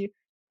to be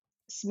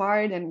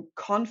smart and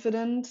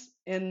confident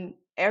in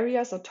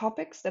areas or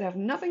topics that have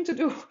nothing to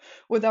do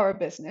with our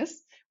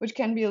business, which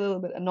can be a little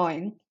bit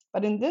annoying.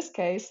 But in this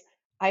case,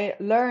 I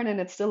learn,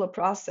 and it's still a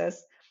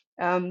process,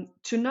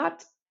 to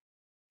not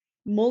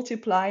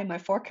multiply my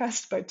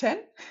forecast by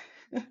 10,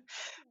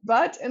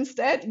 but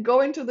instead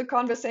go into the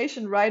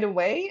conversation right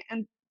away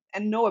and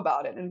know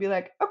about it and be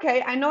like,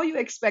 okay, I know you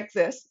expect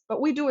this,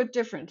 but we do it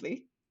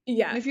differently. And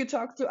yeah, if you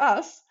talk to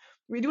us,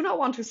 we do not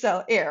want to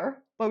sell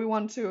air, but we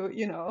want to,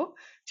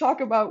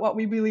 talk about what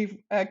we believe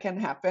can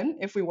happen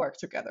if we work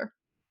together.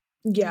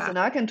 So yeah,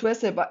 now I can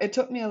twist it, but it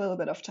took me a little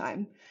bit of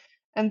time.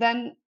 And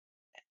then,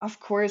 of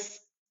course,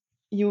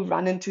 you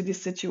run into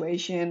these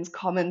situations,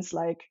 comments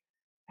like,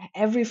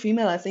 every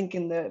female, I think,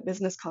 in the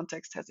business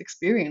context has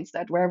experienced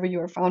that, wherever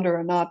you're a founder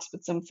or not,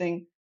 but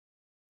something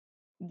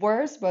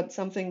worse, but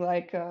something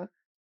like,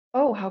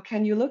 oh, how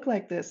can you look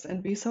like this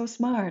and be so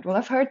smart? Well,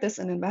 I've heard this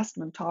in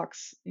investment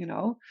talks, you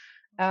know.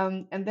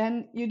 And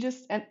then you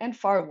just, and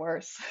far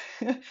worse,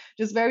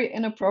 just very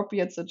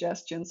inappropriate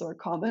suggestions or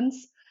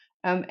comments.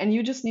 And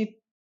you just need,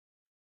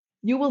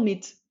 you will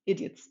meet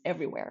idiots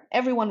everywhere.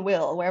 Everyone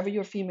will, wherever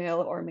you're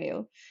female or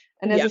male.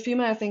 And as Yeah. a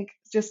female, I think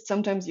just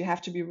sometimes you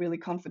have to be really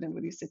confident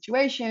with these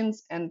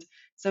situations. And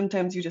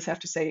sometimes you just have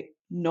to say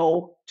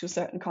no to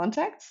certain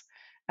contacts.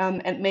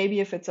 And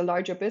maybe if it's a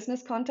larger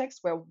business context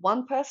where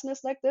one person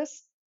is like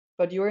this,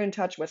 but you're in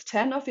touch with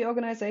 10 of the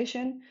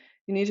organization,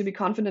 you need to be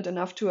confident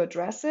enough to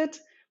address it.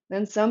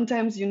 Then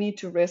sometimes you need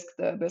to risk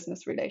the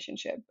business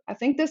relationship. I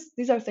think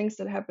these are things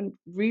that happen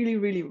really,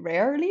 really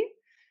rarely,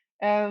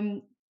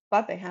 um,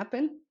 but they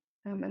happen.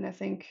 And I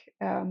think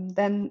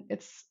then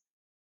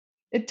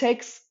it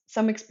takes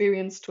some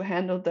experience to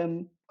handle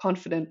them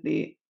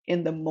confidently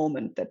in the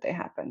moment that they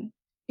happen.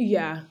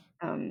 Yeah.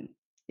 Um,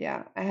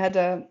 yeah, I had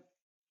a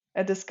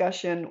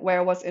discussion where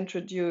I was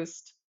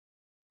introduced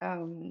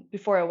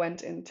before I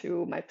went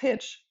into my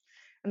pitch,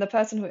 and the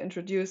person who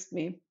introduced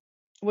me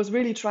was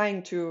really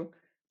trying to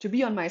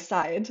be on my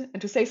side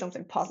and to say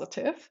something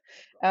positive.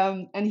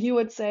 And he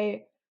would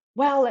say,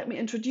 "Well, let me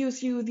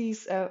introduce you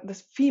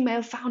this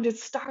female founded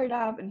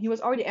startup," and he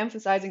was already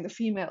emphasizing the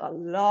female a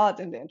lot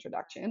in the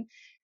introduction.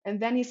 And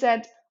then he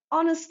said,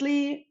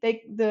 "Honestly,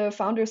 the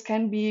founders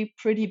can be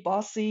pretty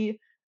bossy,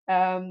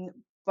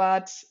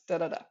 but da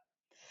da da."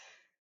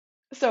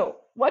 So,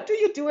 what do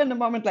you do in a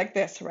moment like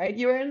this, right?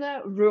 You're in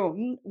a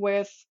room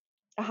with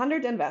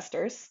 100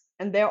 investors,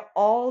 and they're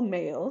all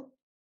male,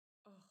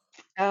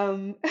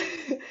 um,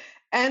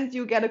 and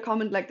you get a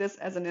comment like this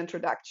as an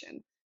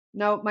introduction.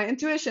 Now, my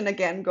intuition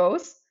again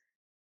goes,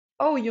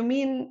 "Oh, you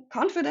mean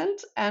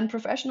confident and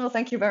professional?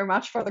 Thank you very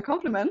much for the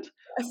compliment."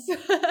 Yes.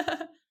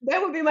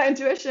 That would be my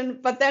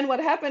intuition. But then what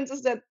happens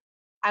is that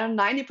I don't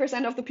know,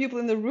 90% of the people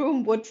in the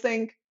room would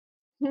think,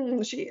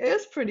 she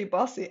is pretty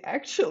bossy,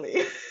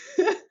 actually.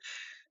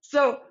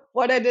 So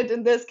what I did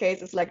in this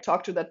case is like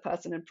talk to that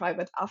person in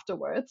private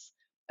afterwards.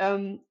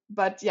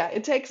 But yeah,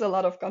 it takes a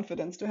lot of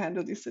confidence to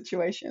handle these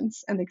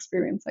situations and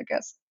experience, I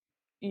guess.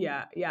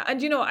 Yeah, yeah.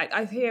 And you know,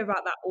 I hear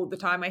about that all the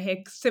time. I hear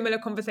similar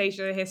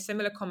conversations, I hear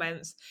similar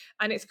comments.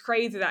 And it's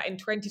crazy that in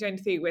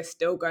 2023, we're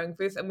still going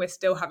through this and we're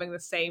still having the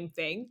same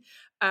thing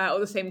or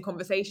the same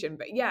conversation.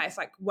 But yeah, it's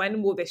like,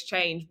 when will this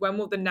change? When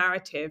will the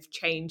narrative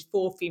change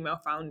for female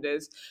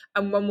founders?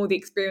 And when will the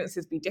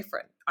experiences be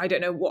different? I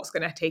don't know what's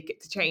going to take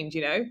it to change,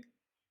 you know?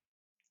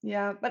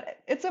 Yeah,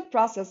 but it's a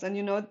process,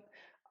 and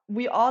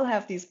we all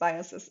have these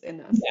biases in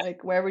us, Yeah.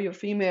 like whether you're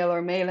female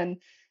or male.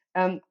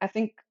 And I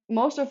think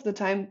most of the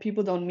time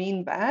people don't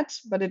mean bad,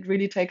 but it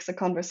really takes a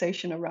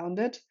conversation around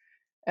it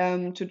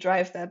to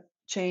drive that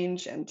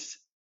change and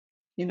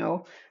you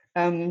know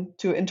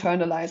to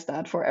internalize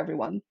that for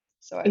everyone.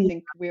 So I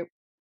think we're,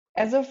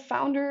 as a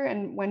founder,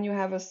 and when you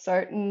have a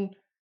certain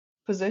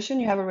position,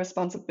 you have a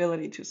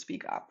responsibility to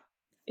speak up.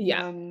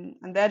 Yeah.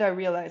 And that I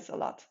realize a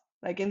lot.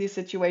 Like in this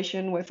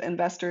situation with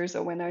investors,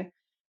 or when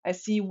I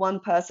see one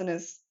person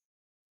is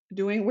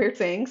doing weird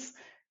things,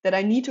 that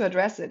I need to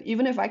address it.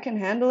 Even if I can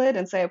handle it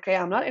and say, okay,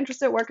 I'm not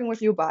interested in working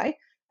with you, bye,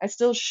 I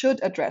still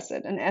should address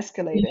it and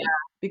escalate it,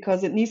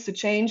 because it needs to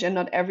change, and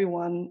not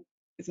everyone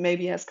is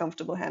maybe as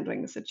comfortable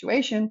handling the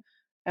situation.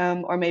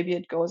 Or maybe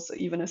it goes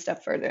even a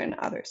step further in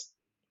others.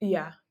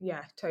 Yeah,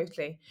 yeah,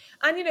 totally.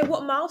 And you know,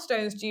 what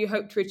milestones do you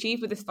hope to achieve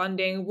with this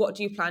funding? What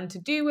do you plan to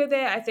do with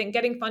it? I think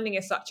getting funding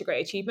is such a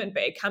great achievement,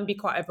 but it can be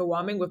quite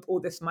overwhelming with all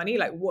this money.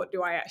 Like, what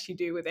do I actually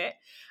do with it?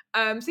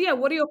 So yeah,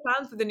 what are your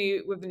plans with the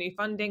new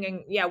funding,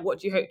 and yeah, what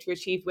do you hope to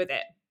achieve with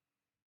it?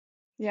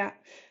 Yeah.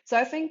 So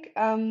I think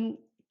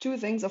two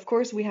things. Of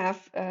course, we have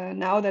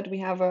now that we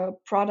have a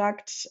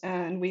product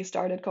and we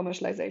started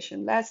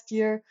commercialization last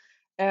year.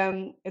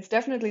 It's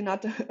definitely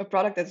not a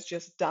product that's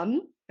just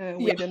done. Yeah,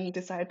 We didn't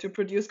decide to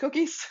produce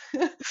cookies,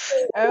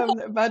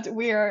 but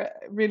we are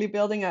really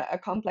building a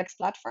complex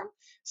platform.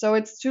 So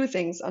it's two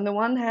things. On the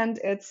one hand,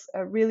 it's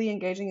really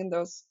engaging in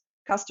those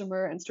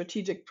customer and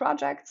strategic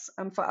projects.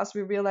 For us,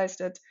 we realized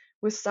that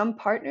with some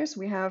partners,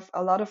 we have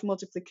a lot of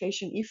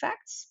multiplication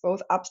effects,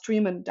 both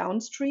upstream and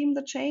downstream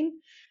the chain.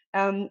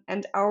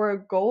 And our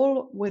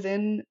goal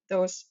within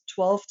those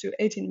 12 to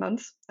 18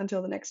 months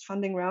until the next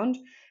funding round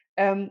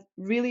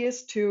really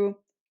is to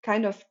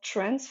kind of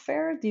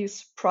transfer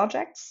these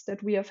projects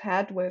that we have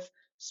had with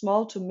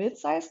small to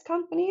mid-sized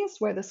companies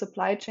where the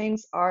supply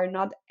chains are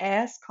not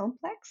as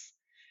complex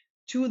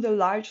to the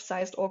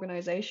large-sized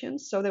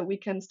organizations, so that we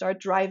can start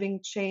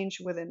driving change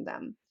within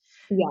them.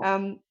 yeah,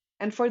 Um,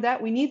 and for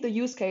that, we need the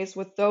use case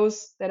with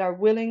those that are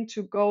willing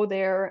to go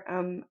there,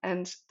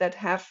 and that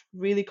have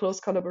really close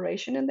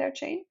collaboration in their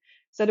chain,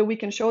 so that we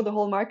can show the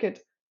whole market,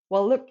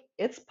 well, look,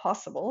 it's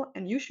possible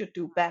and you should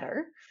do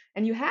better.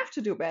 And you have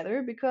to do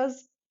better,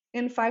 because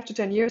in 5 to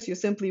 10 years, you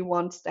simply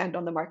won't stand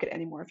on the market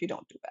anymore if you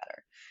don't do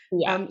better.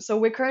 yeah, So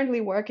we're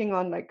currently working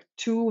on like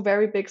two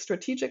very big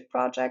strategic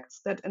projects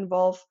that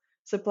involve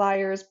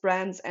suppliers,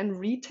 brands, and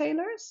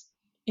retailers.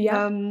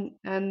 Yeah.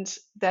 And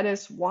that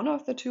is one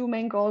of the two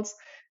main goals.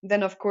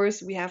 Then, of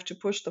course, we have to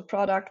push the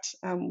product.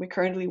 We're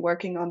currently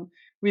working on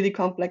really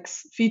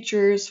complex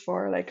features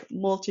for like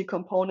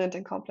multi-component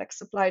and complex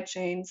supply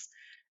chains,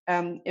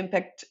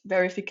 impact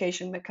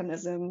verification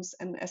mechanisms,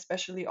 and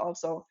especially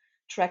also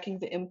tracking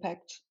the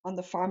impact on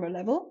the farmer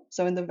level.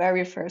 So in the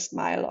very first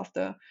mile of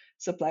the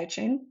supply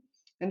chain.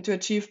 And to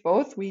achieve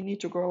both, we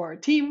need to grow our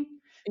team,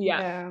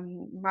 Yeah.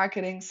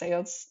 marketing,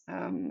 sales,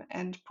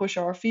 and push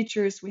our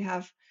features. We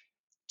have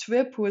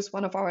TWIP, who is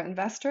one of our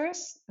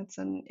investors. It's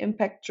an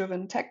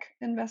impact-driven tech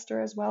investor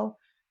as well,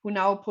 who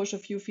now push a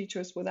few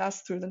features with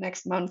us through the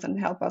next month and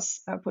help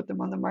us put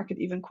them on the market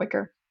even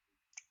quicker.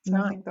 So I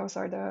Nice. think those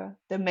are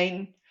the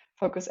main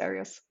focus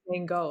areas.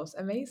 Main goals.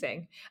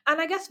 Amazing.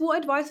 And I guess what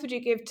advice would you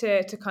give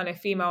to kind of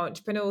female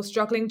entrepreneurs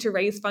struggling to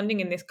raise funding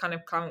in this kind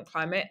of current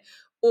climate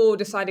or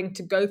deciding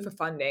to go for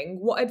funding?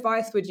 What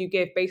advice would you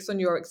give based on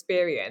your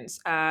experience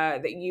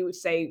that you would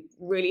say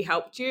really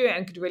helped you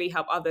and could really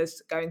help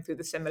others going through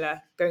a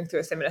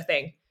similar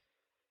thing?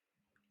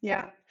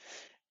 Yeah.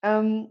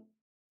 Um,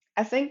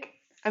 I think,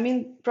 I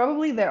mean,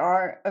 probably there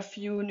are a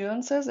few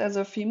nuances as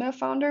a female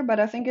founder, but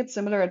I think it's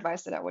similar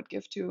advice that I would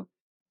give to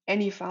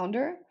any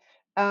founder.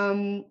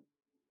 Um,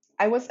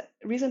 I was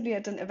recently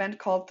at an event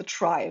called The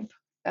Tribe,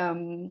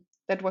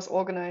 that was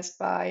organized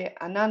by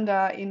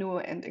Ananda,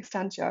 Inu, and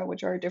Extantia,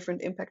 which are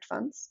different impact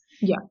funds.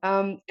 Yeah.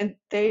 And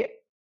they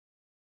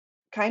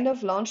kind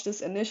of launched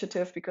this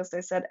initiative because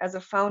they said, as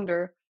a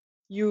founder,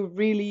 you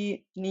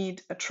really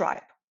need a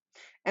tribe.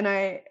 And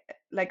I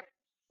like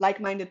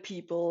like-minded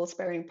people,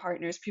 sparing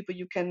partners, people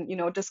you can,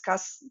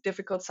 discuss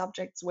difficult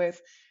subjects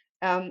with.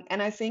 And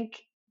I think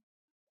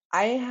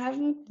I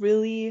haven't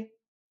really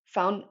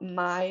found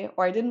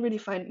or I didn't really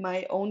find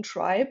my own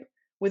tribe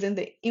within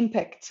the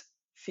impact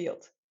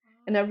field.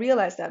 And I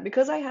realized that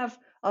because I have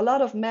a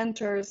lot of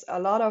mentors, a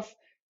lot of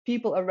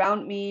people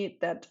around me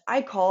that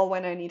I call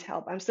when I need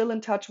help. I'm still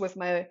in touch with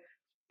my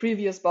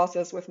previous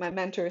bosses, with my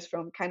mentors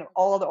from kind of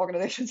all the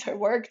organizations I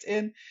worked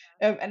in.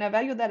 And I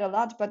value that a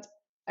lot. But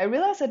I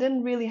realized I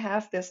didn't really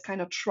have this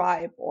kind of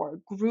tribe or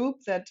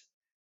group that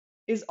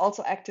is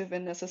also active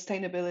in the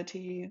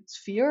sustainability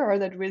sphere or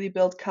that really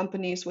build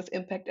companies with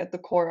impact at the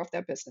core of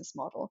their business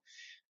model.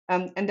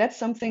 And that's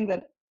something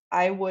that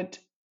I would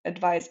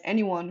advise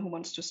anyone who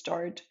wants to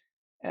start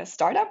a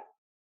startup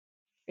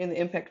in the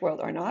impact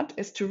world or not,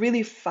 is to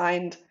really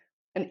find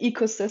an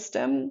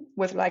ecosystem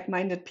with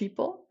like-minded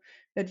people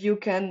that you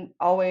can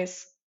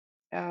always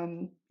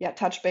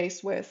touch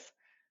base with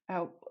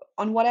uh,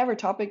 on whatever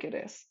topic it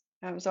is.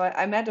 So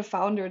I met a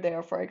founder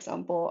there, for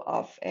example,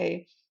 of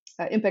a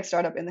impact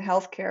startup in the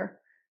healthcare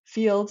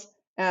field,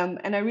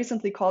 and I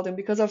recently called him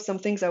because of some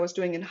things I was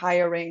doing in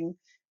hiring,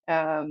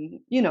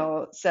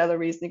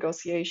 salaries,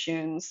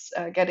 negotiations,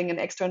 getting an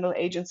external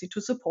agency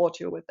to support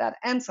you with that,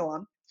 and so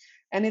on.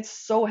 And it's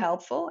so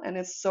helpful and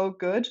it's so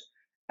good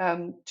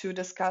to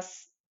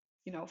discuss,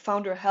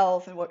 founder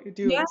health and what you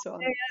do Yeah. and so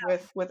on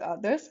with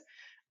others.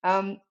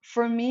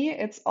 For me,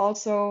 it's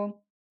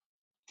also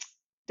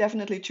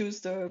definitely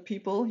choose the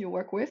people you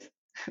work with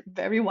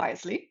very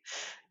wisely.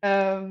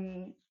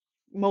 Um,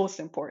 Most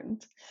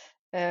important.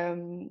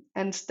 And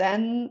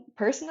then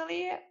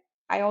personally,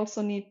 I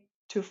also need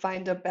to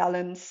find a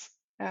balance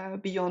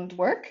beyond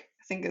work.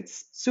 I think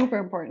it's super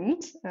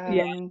important.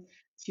 Yeah.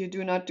 You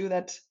do not do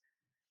that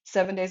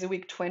 7 days a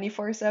week,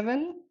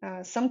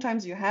 24/7.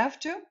 Sometimes you have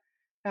to.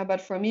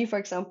 But for me, for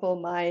example,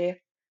 my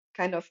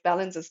kind of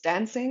balance is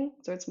dancing.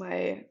 So it's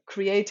my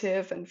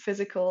creative and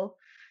physical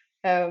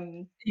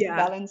Yeah.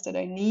 balance that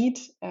I need.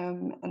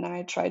 And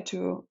I try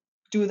to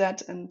do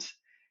that. And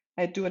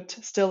I do it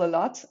still a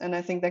lot. And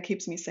I think that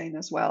keeps me sane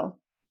as well.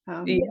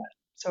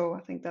 So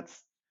I think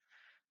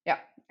yeah,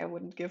 I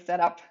wouldn't give that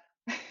up.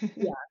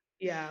 Yeah,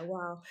 yeah,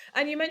 wow.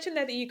 And you mentioned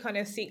there that you kind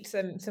of seek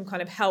some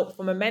kind of help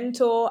from a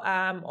mentor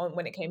on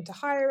when it came to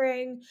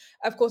hiring.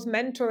 Of course,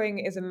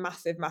 mentoring is a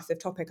massive, massive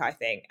topic, I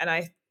think, and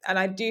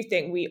I do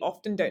think we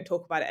often don't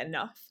talk about it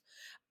enough.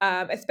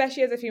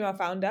 Especially as a female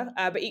founder,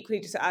 but equally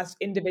just as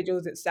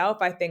individuals itself,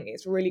 I think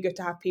it's really good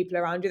to have people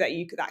around you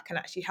that can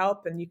actually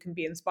help and you can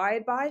be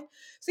inspired by.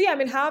 So yeah, I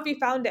mean, how have you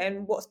found it,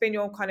 and what's been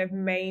your kind of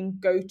main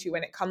go-to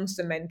when it comes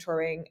to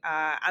mentoring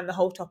and the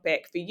whole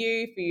topic for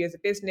you as a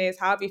business?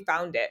 How have you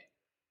found it?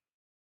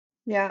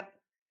 Yeah,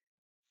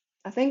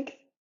 I think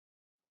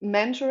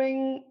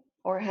mentoring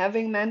or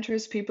having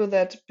mentors, people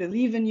that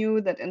believe in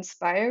you, that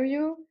inspire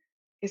you,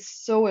 is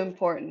so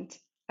important.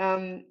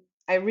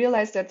 I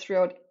realized that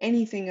throughout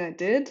anything I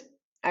did,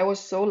 I was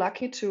so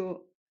lucky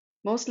to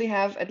mostly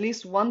have at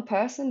least one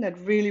person that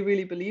really,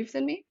 really believed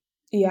in me.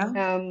 Yeah,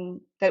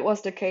 That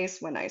was the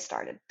case when I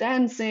started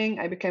dancing.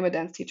 I became a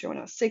dance teacher when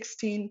I was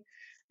 16.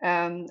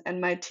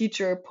 And my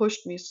teacher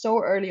pushed me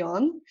so early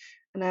on.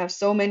 And I have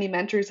so many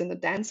mentors in the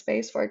dance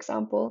space, for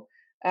example,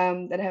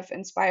 that have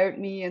inspired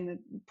me and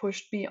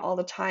pushed me all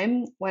the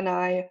time. When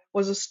I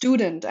was a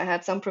student, I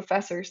had some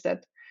professors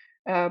that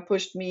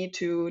pushed me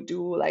to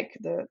do like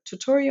the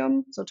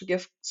tutorium, so to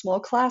give small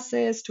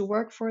classes, to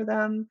work for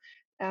them,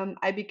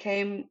 I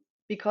became,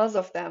 because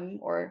of them,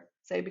 or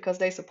say because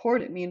they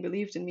supported me and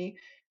believed in me,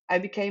 I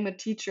became a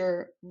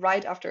teacher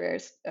right after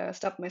I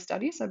stopped my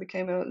studies. I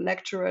became a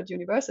lecturer at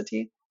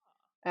university.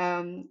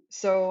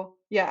 So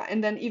yeah,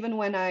 and then even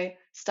when I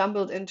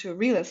stumbled into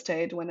real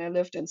estate when I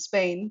lived in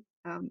Spain,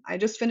 I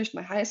just finished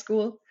my high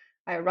school.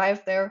 I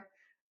arrived there,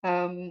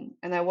 and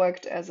I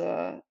worked as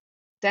a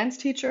dance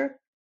teacher,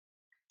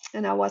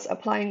 and I was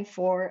applying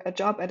for a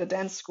job at a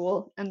dance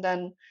school, and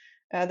then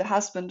the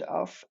husband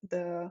of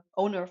the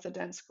owner of the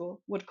dance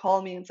school would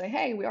call me and say,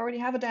 "Hey, we already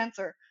have a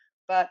dancer,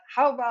 but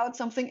how about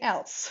something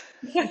else?"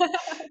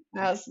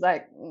 And I was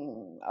like,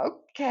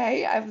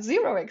 okay, I have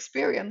zero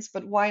experience,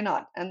 but why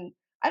not? And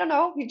I don't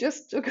know, he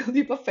just took a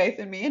leap of faith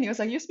in me and he was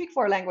like, you speak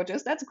 4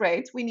 languages. That's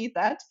great. We need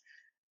that.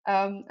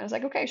 I was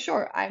like, okay,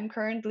 sure. I'm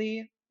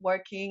currently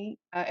working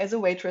as a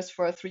waitress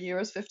for 3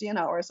 euros 50 an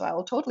hour, so I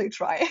will totally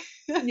try.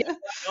 Yeah,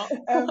 why not?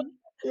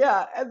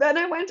 Yeah, and then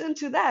I went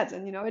into that,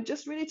 and it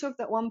just really took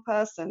that one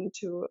person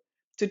to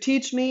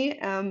teach me,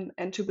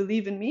 and to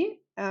believe in me.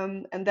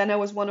 And then I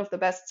was one of the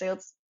best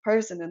sales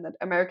person in that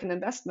American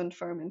investment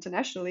firm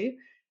internationally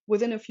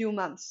within a few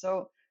months.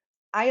 So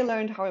I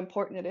learned how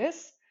important it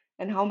is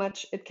and how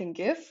much it can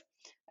give.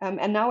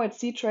 And now at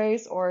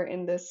Seedtrace, or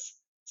in this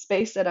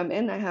space that I'm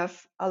in, I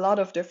have a lot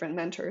of different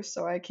mentors.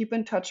 So I keep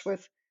in touch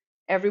with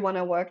everyone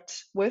I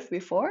worked with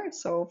before.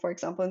 So, for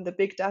example, in the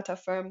big data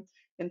firm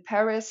in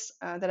Paris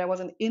that I was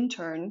an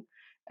intern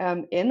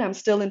I'm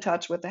still in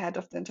touch with the head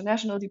of the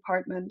international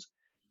department,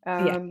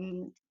 Yeah,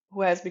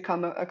 who has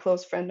become a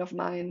close friend of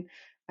mine.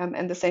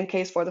 And the same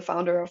case for the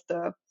founder of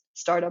the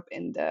startup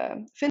in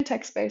the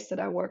fintech space that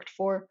I worked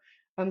for.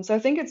 So I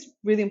think it's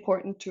really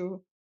important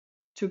to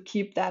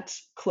keep that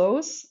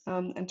close,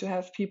 and to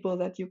have people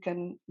that you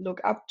can look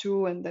up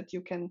to and that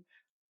you can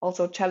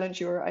also challenge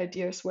your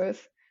ideas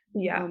with.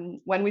 yeah,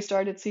 When we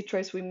started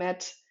Seedtrace, we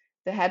met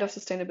the head of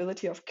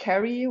sustainability of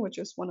Kerry, which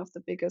is one of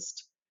the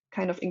biggest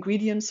kind of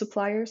ingredient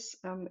suppliers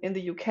in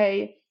the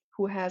UK,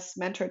 who has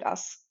mentored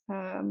us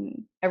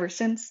ever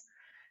since.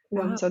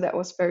 wow, So that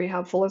was very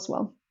helpful as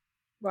well.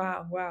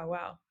 wow, wow,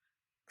 wow.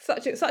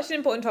 Such an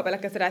important topic.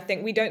 Like I said, I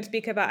think we don't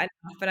speak about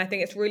enough, and I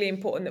think it's really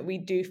important that we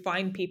do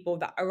find people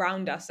that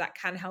around us that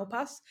can help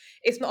us.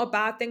 It's not a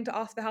bad thing to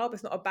ask for help.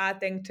 It's not a bad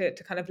thing to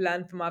kind of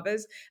learn from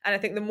others. And I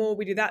think the more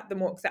we do that, the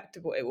more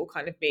acceptable it will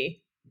kind of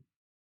be.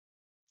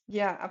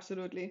 Yeah,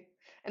 absolutely.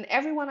 And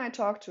everyone I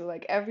talk to,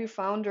 like every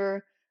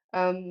founder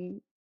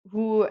um,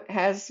 who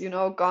has,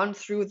 gone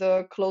through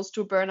the close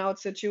to burnout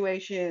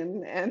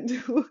situation and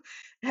who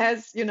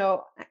has,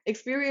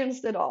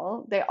 experienced it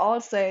all, they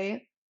all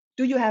say,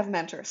 do you have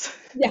mentors?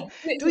 Yeah,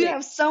 Do you literally.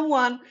 have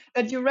someone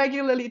that you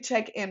regularly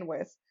check in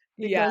with?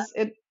 Yeah, Because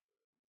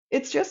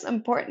it's just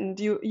important.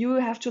 You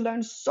have to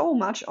learn so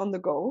much on the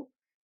go,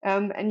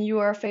 and you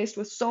are faced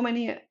with so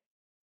many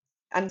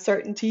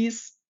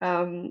uncertainties,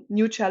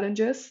 new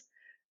challenges.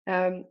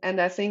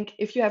 And I think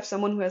if you have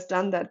someone who has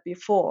done that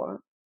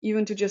before,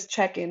 even to just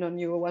check in on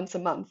you once a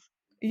month,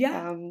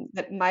 yeah,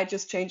 that might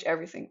just change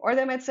everything. Or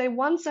they might say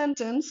one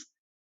sentence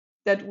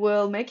that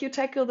will make you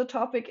tackle the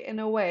topic in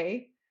a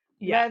way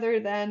yeah, rather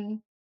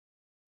than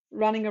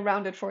running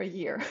around it for a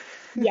year.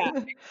 yeah,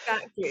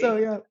 So, exactly.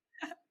 yeah.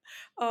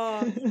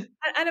 Oh,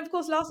 and of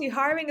course, lastly,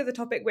 hiring is a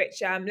topic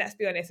which, let's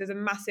be honest, is a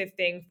massive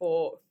thing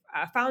for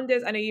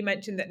founders. I know you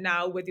mentioned that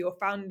now with your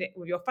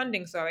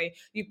funding, sorry,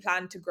 you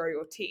plan to grow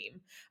your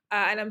team,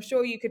 and I'm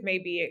sure you could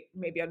maybe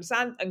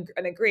understand and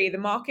agree. The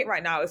market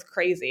right now is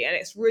crazy, and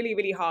it's really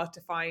really hard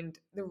to find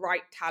the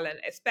right talent,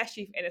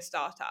 especially in a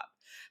startup.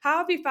 How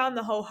have you found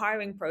the whole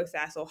hiring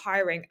process or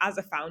hiring as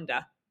a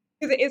founder?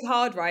 Because it is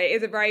hard, right? It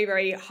is a very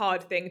very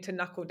hard thing to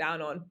knuckle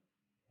down on.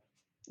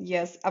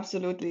 Yes,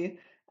 absolutely.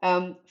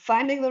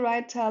 Finding the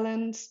right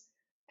talent,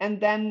 and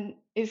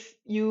then if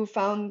you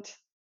found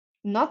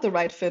not the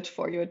right fit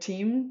for your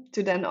team,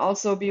 to then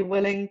also be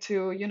willing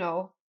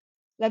to,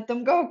 let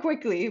them go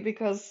quickly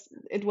because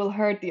it will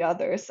hurt the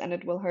others and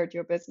it will hurt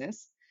your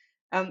business.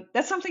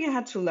 That's something I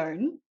had to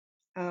learn,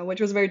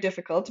 which was very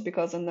difficult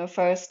because in the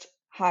first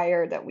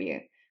hire that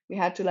we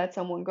had to let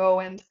someone go,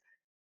 and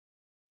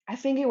I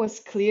think it was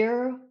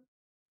clear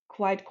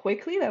quite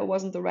quickly that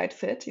wasn't the right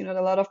fit. A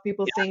lot of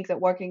people think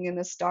that working in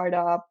a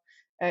startup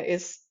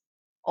is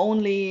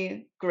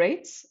only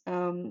great,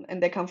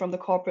 and they come from the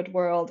corporate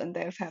world and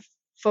they have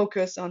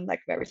focus on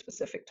like very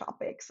specific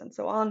topics and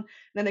so on.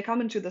 Then they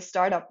come into the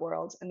startup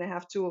world and they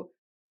have to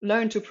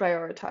learn to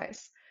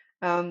prioritize.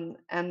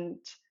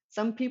 And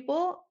some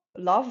people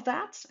love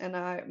that and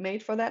are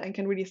made for that and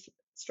can really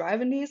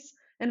strive in these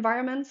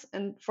environments.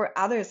 And for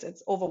others,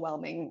 it's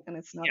overwhelming and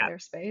it's not Yeah, their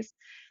space.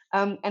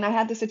 And I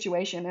had the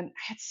situation and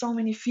I had so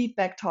many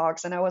feedback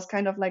talks and I was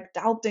kind of like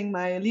doubting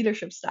my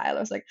leadership style. I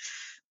was like,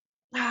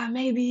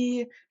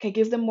 maybe, okay,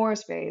 give them more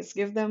space,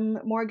 give them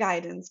more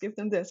guidance, give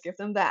them this, give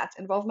them that,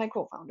 involve my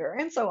co-founder,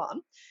 and so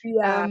on.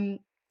 yeah, Um,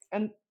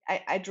 and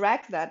I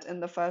dragged that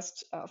in the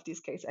first of these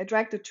cases. I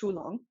dragged it too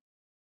long,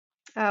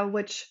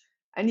 which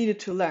I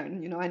needed to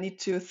learn. I need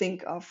to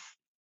think of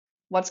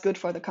what's good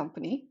for the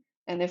company.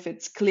 And if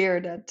it's clear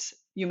that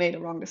you made a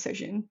wrong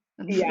decision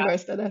and Yeah.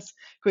 reverse that as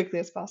quickly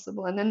as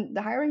possible. And then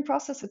the hiring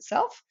process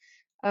itself,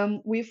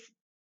 we've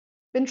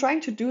been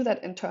trying to do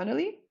that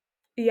internally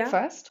Yeah.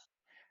 first,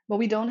 but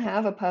we don't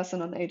have a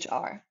person on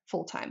HR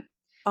full time.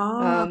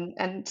 Ah,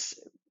 And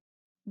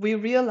we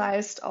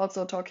realized,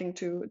 also talking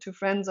to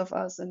friends of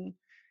us and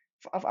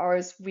of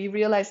ours, we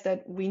realized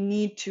that we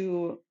need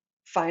to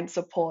find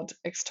support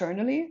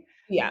externally,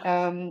 yeah.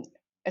 um,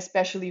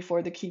 especially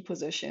for the key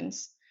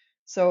positions.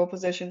 So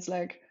positions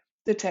like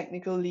the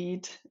technical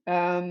lead,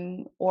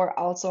 or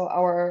also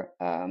our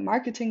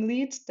marketing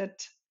lead.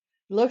 That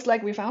looks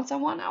like we found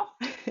someone now,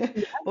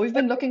 but we've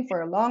been looking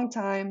for a long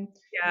time.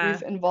 Yeah.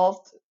 We've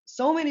involved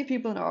so many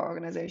people in our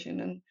organization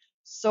and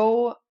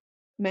so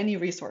many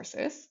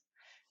resources,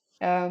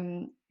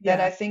 that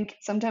Yeah. I think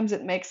sometimes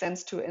it makes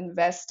sense to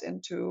invest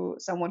into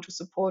someone to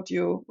support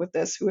you with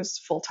this who is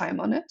full time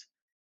on it.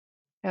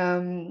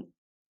 Um,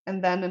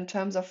 and then in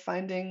terms of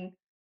finding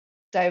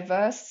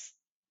diverse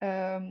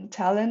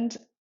talent,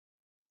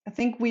 I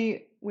think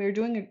we're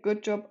doing a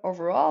good job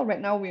overall. Right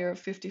now we are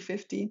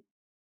 50-50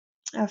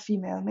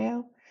 female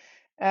male.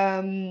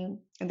 And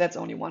that's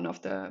only one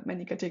of the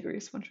many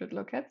categories one should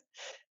look at,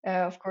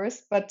 of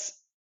course. But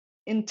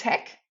in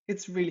tech,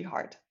 it's really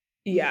hard.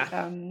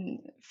 Yeah.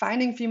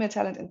 Finding female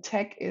talent in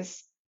tech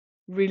is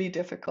really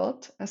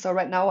difficult. And so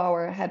right now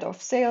our head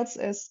of sales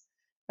is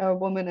a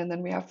woman, and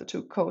then we have the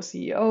two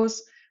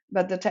co-CEOs.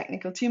 But the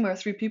technical team are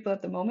three people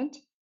at the moment.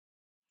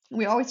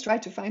 We always try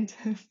to find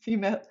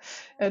female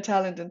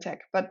talent in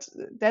tech, but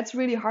that's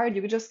really hard.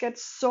 You just get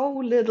so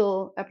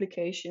little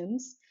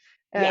applications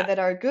Yeah. that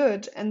are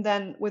good, and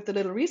then with the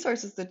little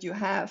resources that you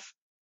have,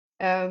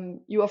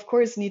 you of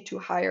course need to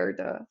hire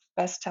the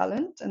best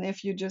talent. And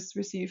if you just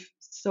receive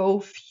so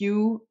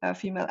few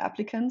female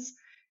applicants,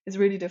 it's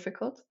really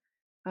difficult.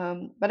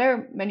 But there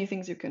are many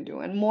things you can do.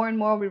 And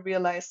more we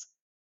realize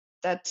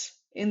that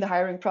in the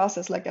hiring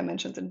process, like I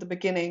mentioned in the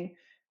beginning,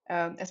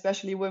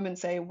 especially women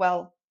say,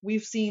 well,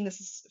 we've seen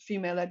this is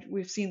female,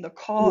 we've seen the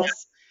Yeah.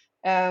 cause,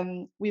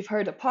 we've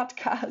heard a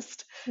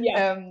podcast,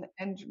 Yeah.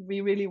 and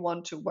we really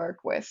want to work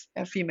with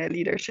a female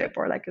leadership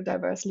or like a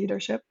diverse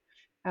leadership.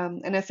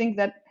 And I think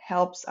that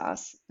helps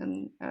us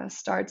and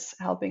starts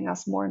helping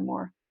us more and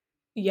more.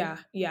 Yeah,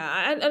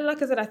 yeah, and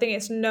like I said, I think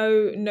it's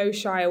no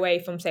shy away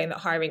from saying that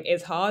hiring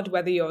is hard,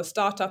 whether you're a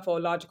startup or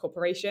a larger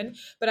corporation.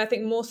 But I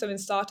think more so in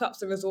startups,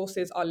 the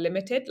resources are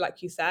limited,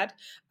 like you said.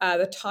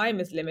 The time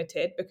is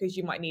limited because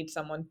you might need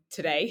someone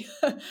today.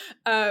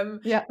 um,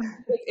 Yeah.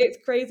 it's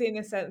crazy in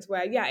a sense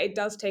where, yeah, it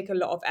does take a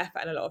lot of effort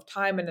and a lot of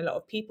time and a lot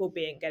of people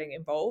getting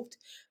involved.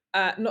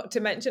 Not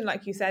to mention,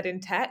 like you said, in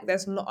tech,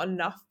 there's not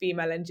enough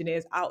female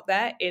engineers out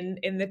there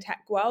in the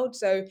tech world.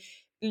 So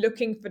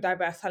looking for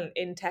diverse talent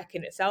in tech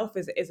in itself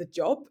is a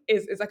job,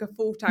 is like a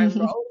full-time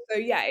role. So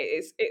yeah,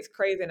 it's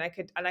crazy, and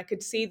I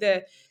could see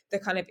the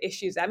kind of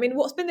issues. I mean,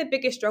 what's been the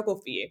biggest struggle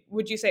for you?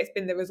 Would you say it's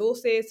been the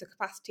resources, the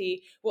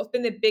capacity? What's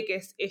been the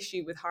biggest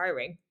issue with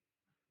hiring?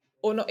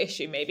 Or not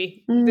issue,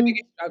 maybe the Mm,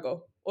 biggest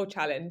struggle or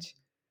challenge?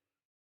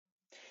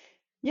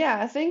 yeah,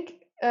 I think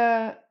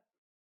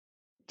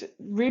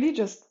really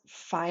just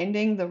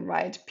finding the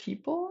right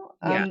people.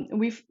 Yeah.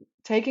 We've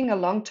taken a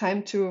long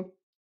time to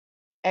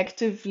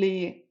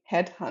actively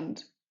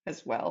headhunt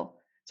as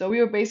well. So we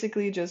were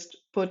basically just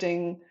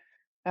putting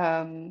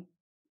um,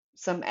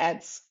 some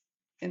ads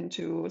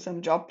into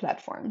some job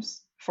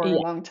platforms for a Yeah.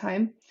 long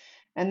time,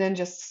 and then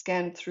just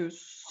scanned through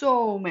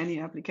so many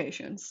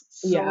applications,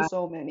 Yeah.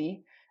 so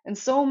many, and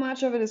so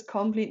much of it is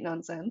complete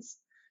nonsense.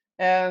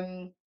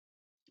 Um,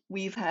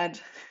 we've had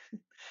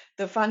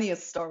the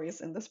funniest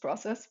stories in this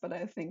process, but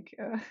I think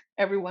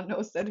everyone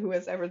knows that who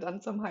has ever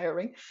done some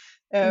hiring.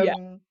 Yeah.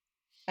 Um,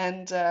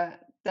 and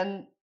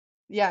then,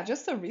 yeah,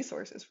 just the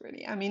resources,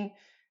 really. I mean,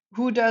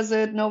 who does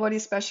it? Nobody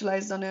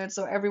specialized on it.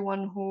 So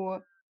everyone who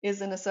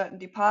is in a certain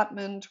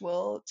department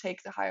will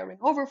take the hiring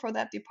over for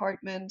that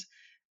department.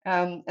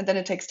 And then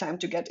it takes time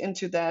to get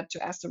into that,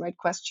 to ask the right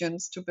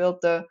questions, to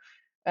build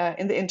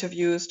in the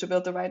interviews, to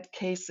build the right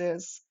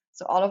cases.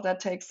 So all of that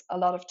takes a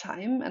lot of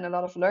time and a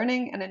lot of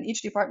learning. And then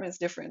each department is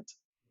different.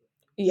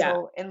 Yeah.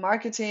 So in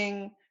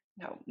marketing,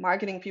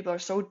 marketing people are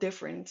so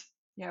different.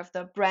 You have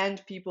the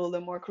brand people, the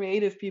more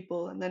creative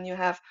people, and then you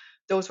have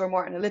those who are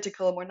more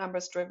analytical, more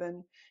numbers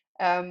driven.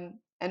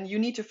 And you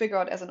need to figure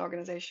out as an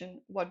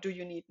organization, what do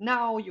you need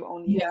now? You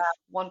only have Yeah.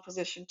 one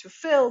position to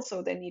fill,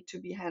 so they need to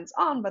be hands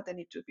on, but they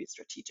need to be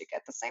strategic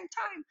at the same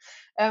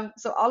time.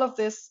 So all of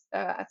this,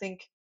 I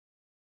think,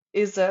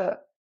 is a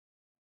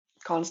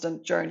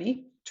constant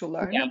journey to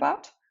learn Yeah.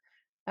 about.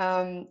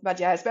 But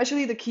yeah,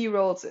 especially the key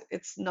roles,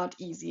 it's not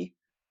easy,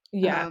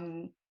 Yeah.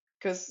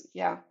 because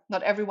yeah,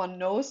 not everyone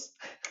knows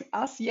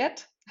us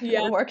yet.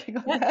 Yeah. We're working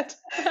on that.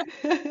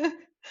 And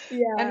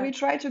Yeah. we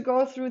try to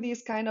go through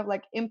these kind of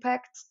like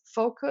impact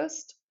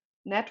focused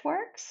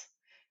networks.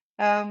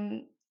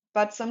 Um,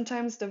 but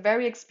sometimes the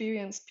very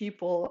experienced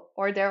people,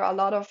 or there are a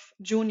lot of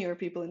junior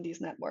people in these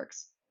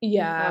networks.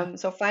 Yeah.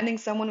 So finding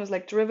someone who's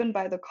like driven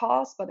by the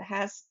cause, but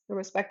has the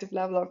respective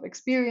level of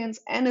experience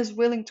and is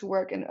willing to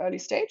work in early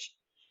stage,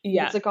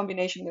 Yeah. it's a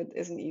combination that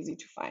isn't easy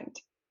to find.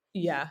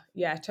 Yeah,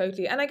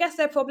 totally. And I guess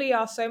there probably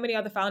are so many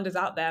other founders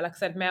out there, like I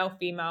said, male,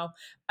 female,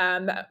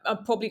 that are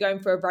probably going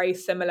for a very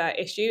similar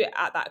issue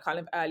at that kind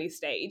of early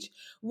stage.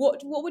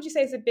 What would you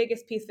say is the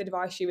biggest piece of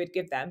advice you would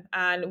give them?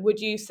 And would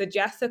you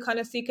suggest to kind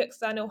of seek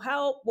external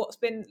help? What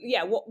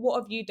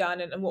have you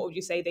done, and what would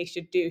you say they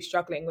should do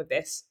struggling with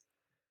this?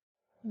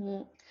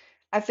 Mm.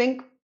 I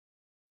think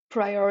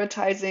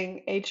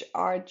prioritizing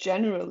HR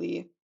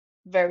generally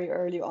very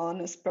early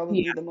on is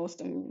Yeah, probably the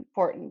most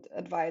important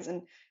advice.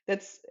 And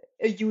that's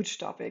a huge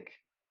topic,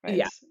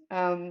 yeah,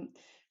 right?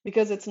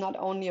 Because it's not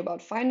only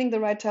about finding the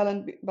right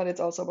talent, but it's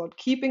also about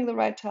keeping the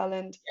right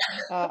talent,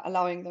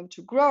 allowing them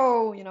to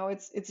grow.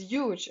 It's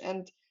huge.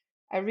 And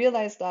I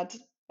realized that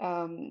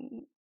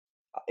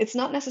it's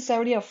not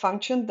necessarily a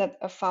function that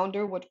a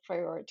founder would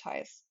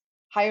prioritize.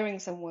 Hiring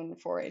someone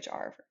for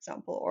HR, for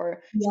example,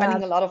 or yeah,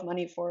 spending a lot of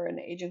money for an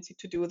agency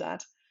to do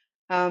that.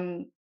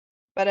 Um,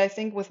 but I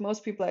think with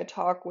most people I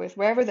talk with,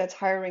 wherever that's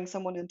hiring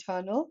someone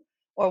internal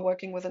or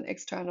working with an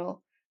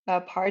external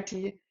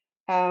party,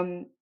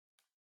 um,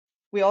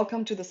 we all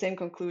come to the same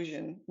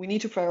conclusion. We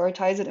need to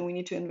prioritize it and we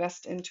need to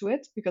invest into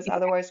it because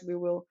otherwise we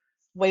will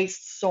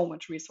waste so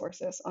much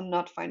resources on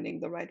not finding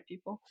the right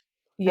people.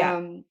 yeah,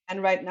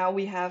 And right now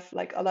we have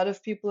like a lot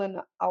of people in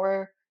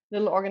our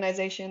little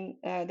organization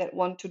that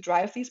want to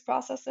drive these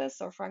processes.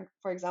 So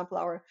for example,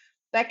 our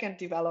backend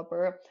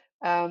developer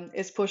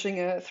is pushing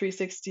a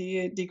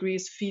 360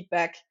 degrees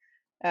feedback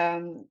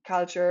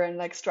culture and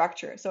like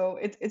structure. So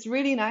it's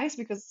really nice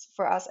because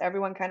for us,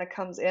 everyone kind of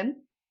comes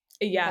in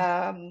yeah,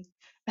 um,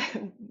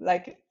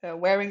 like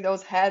wearing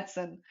those hats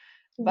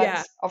but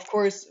yeah, of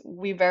course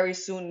we very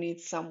soon need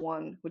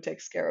someone who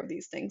takes care of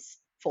these things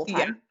full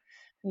yeah, time.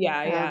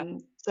 yeah.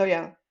 So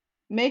yeah,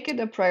 make it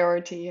a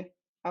priority,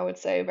 I would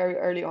say, very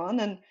early on.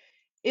 And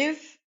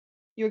if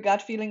your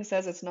gut feeling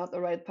says it's not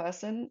the right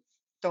person,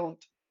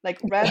 don't. Like,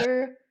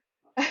 rather,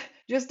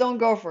 just don't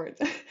go for it.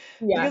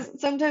 Yeah,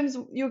 Because sometimes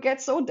you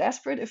get so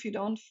desperate if you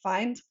don't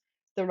find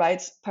the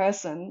right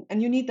person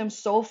and you need them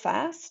so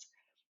fast.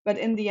 But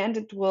in the end,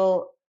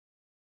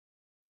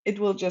 it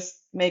will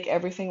just make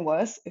everything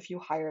worse if you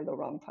hire the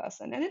wrong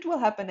person. And it will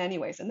happen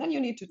anyways. And then you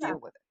need to yeah, deal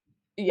with it.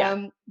 yeah,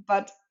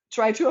 But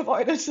try to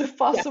avoid it if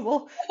yeah,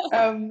 possible.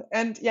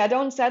 And yeah,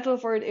 don't settle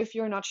for it if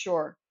you're not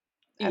sure.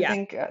 I yeah,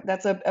 think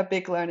that's a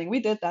big learning. We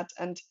did that,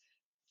 and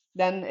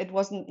then it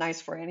wasn't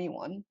nice for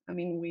anyone. I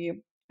mean,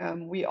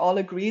 we all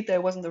agreed that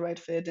it wasn't the right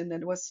fit, and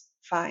it was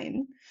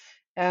fine.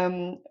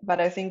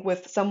 But I think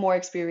with some more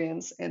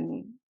experience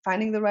in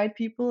finding the right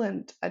people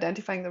and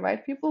identifying the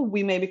right people,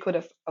 we maybe could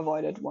have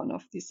avoided one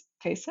of these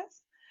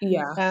cases.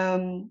 yeah,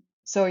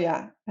 So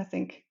yeah, I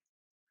think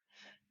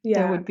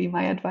that yeah. would be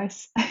my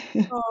advice.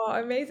 Oh,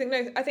 amazing.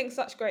 No, I think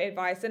such great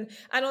advice. And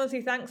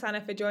honestly, thanks, Anna,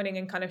 for joining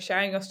and kind of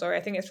sharing your story.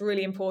 I think it's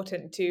really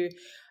important to,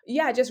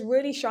 yeah, just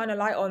really shine a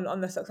light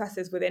on the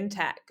successes within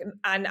tech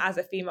and as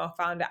a female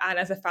founder and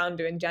as a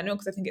founder in general,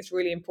 because I think it's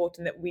really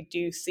important that we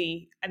do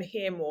see and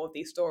hear more of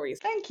these stories.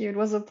 Thank you. It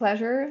was a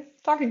pleasure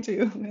talking to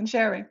you and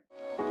sharing.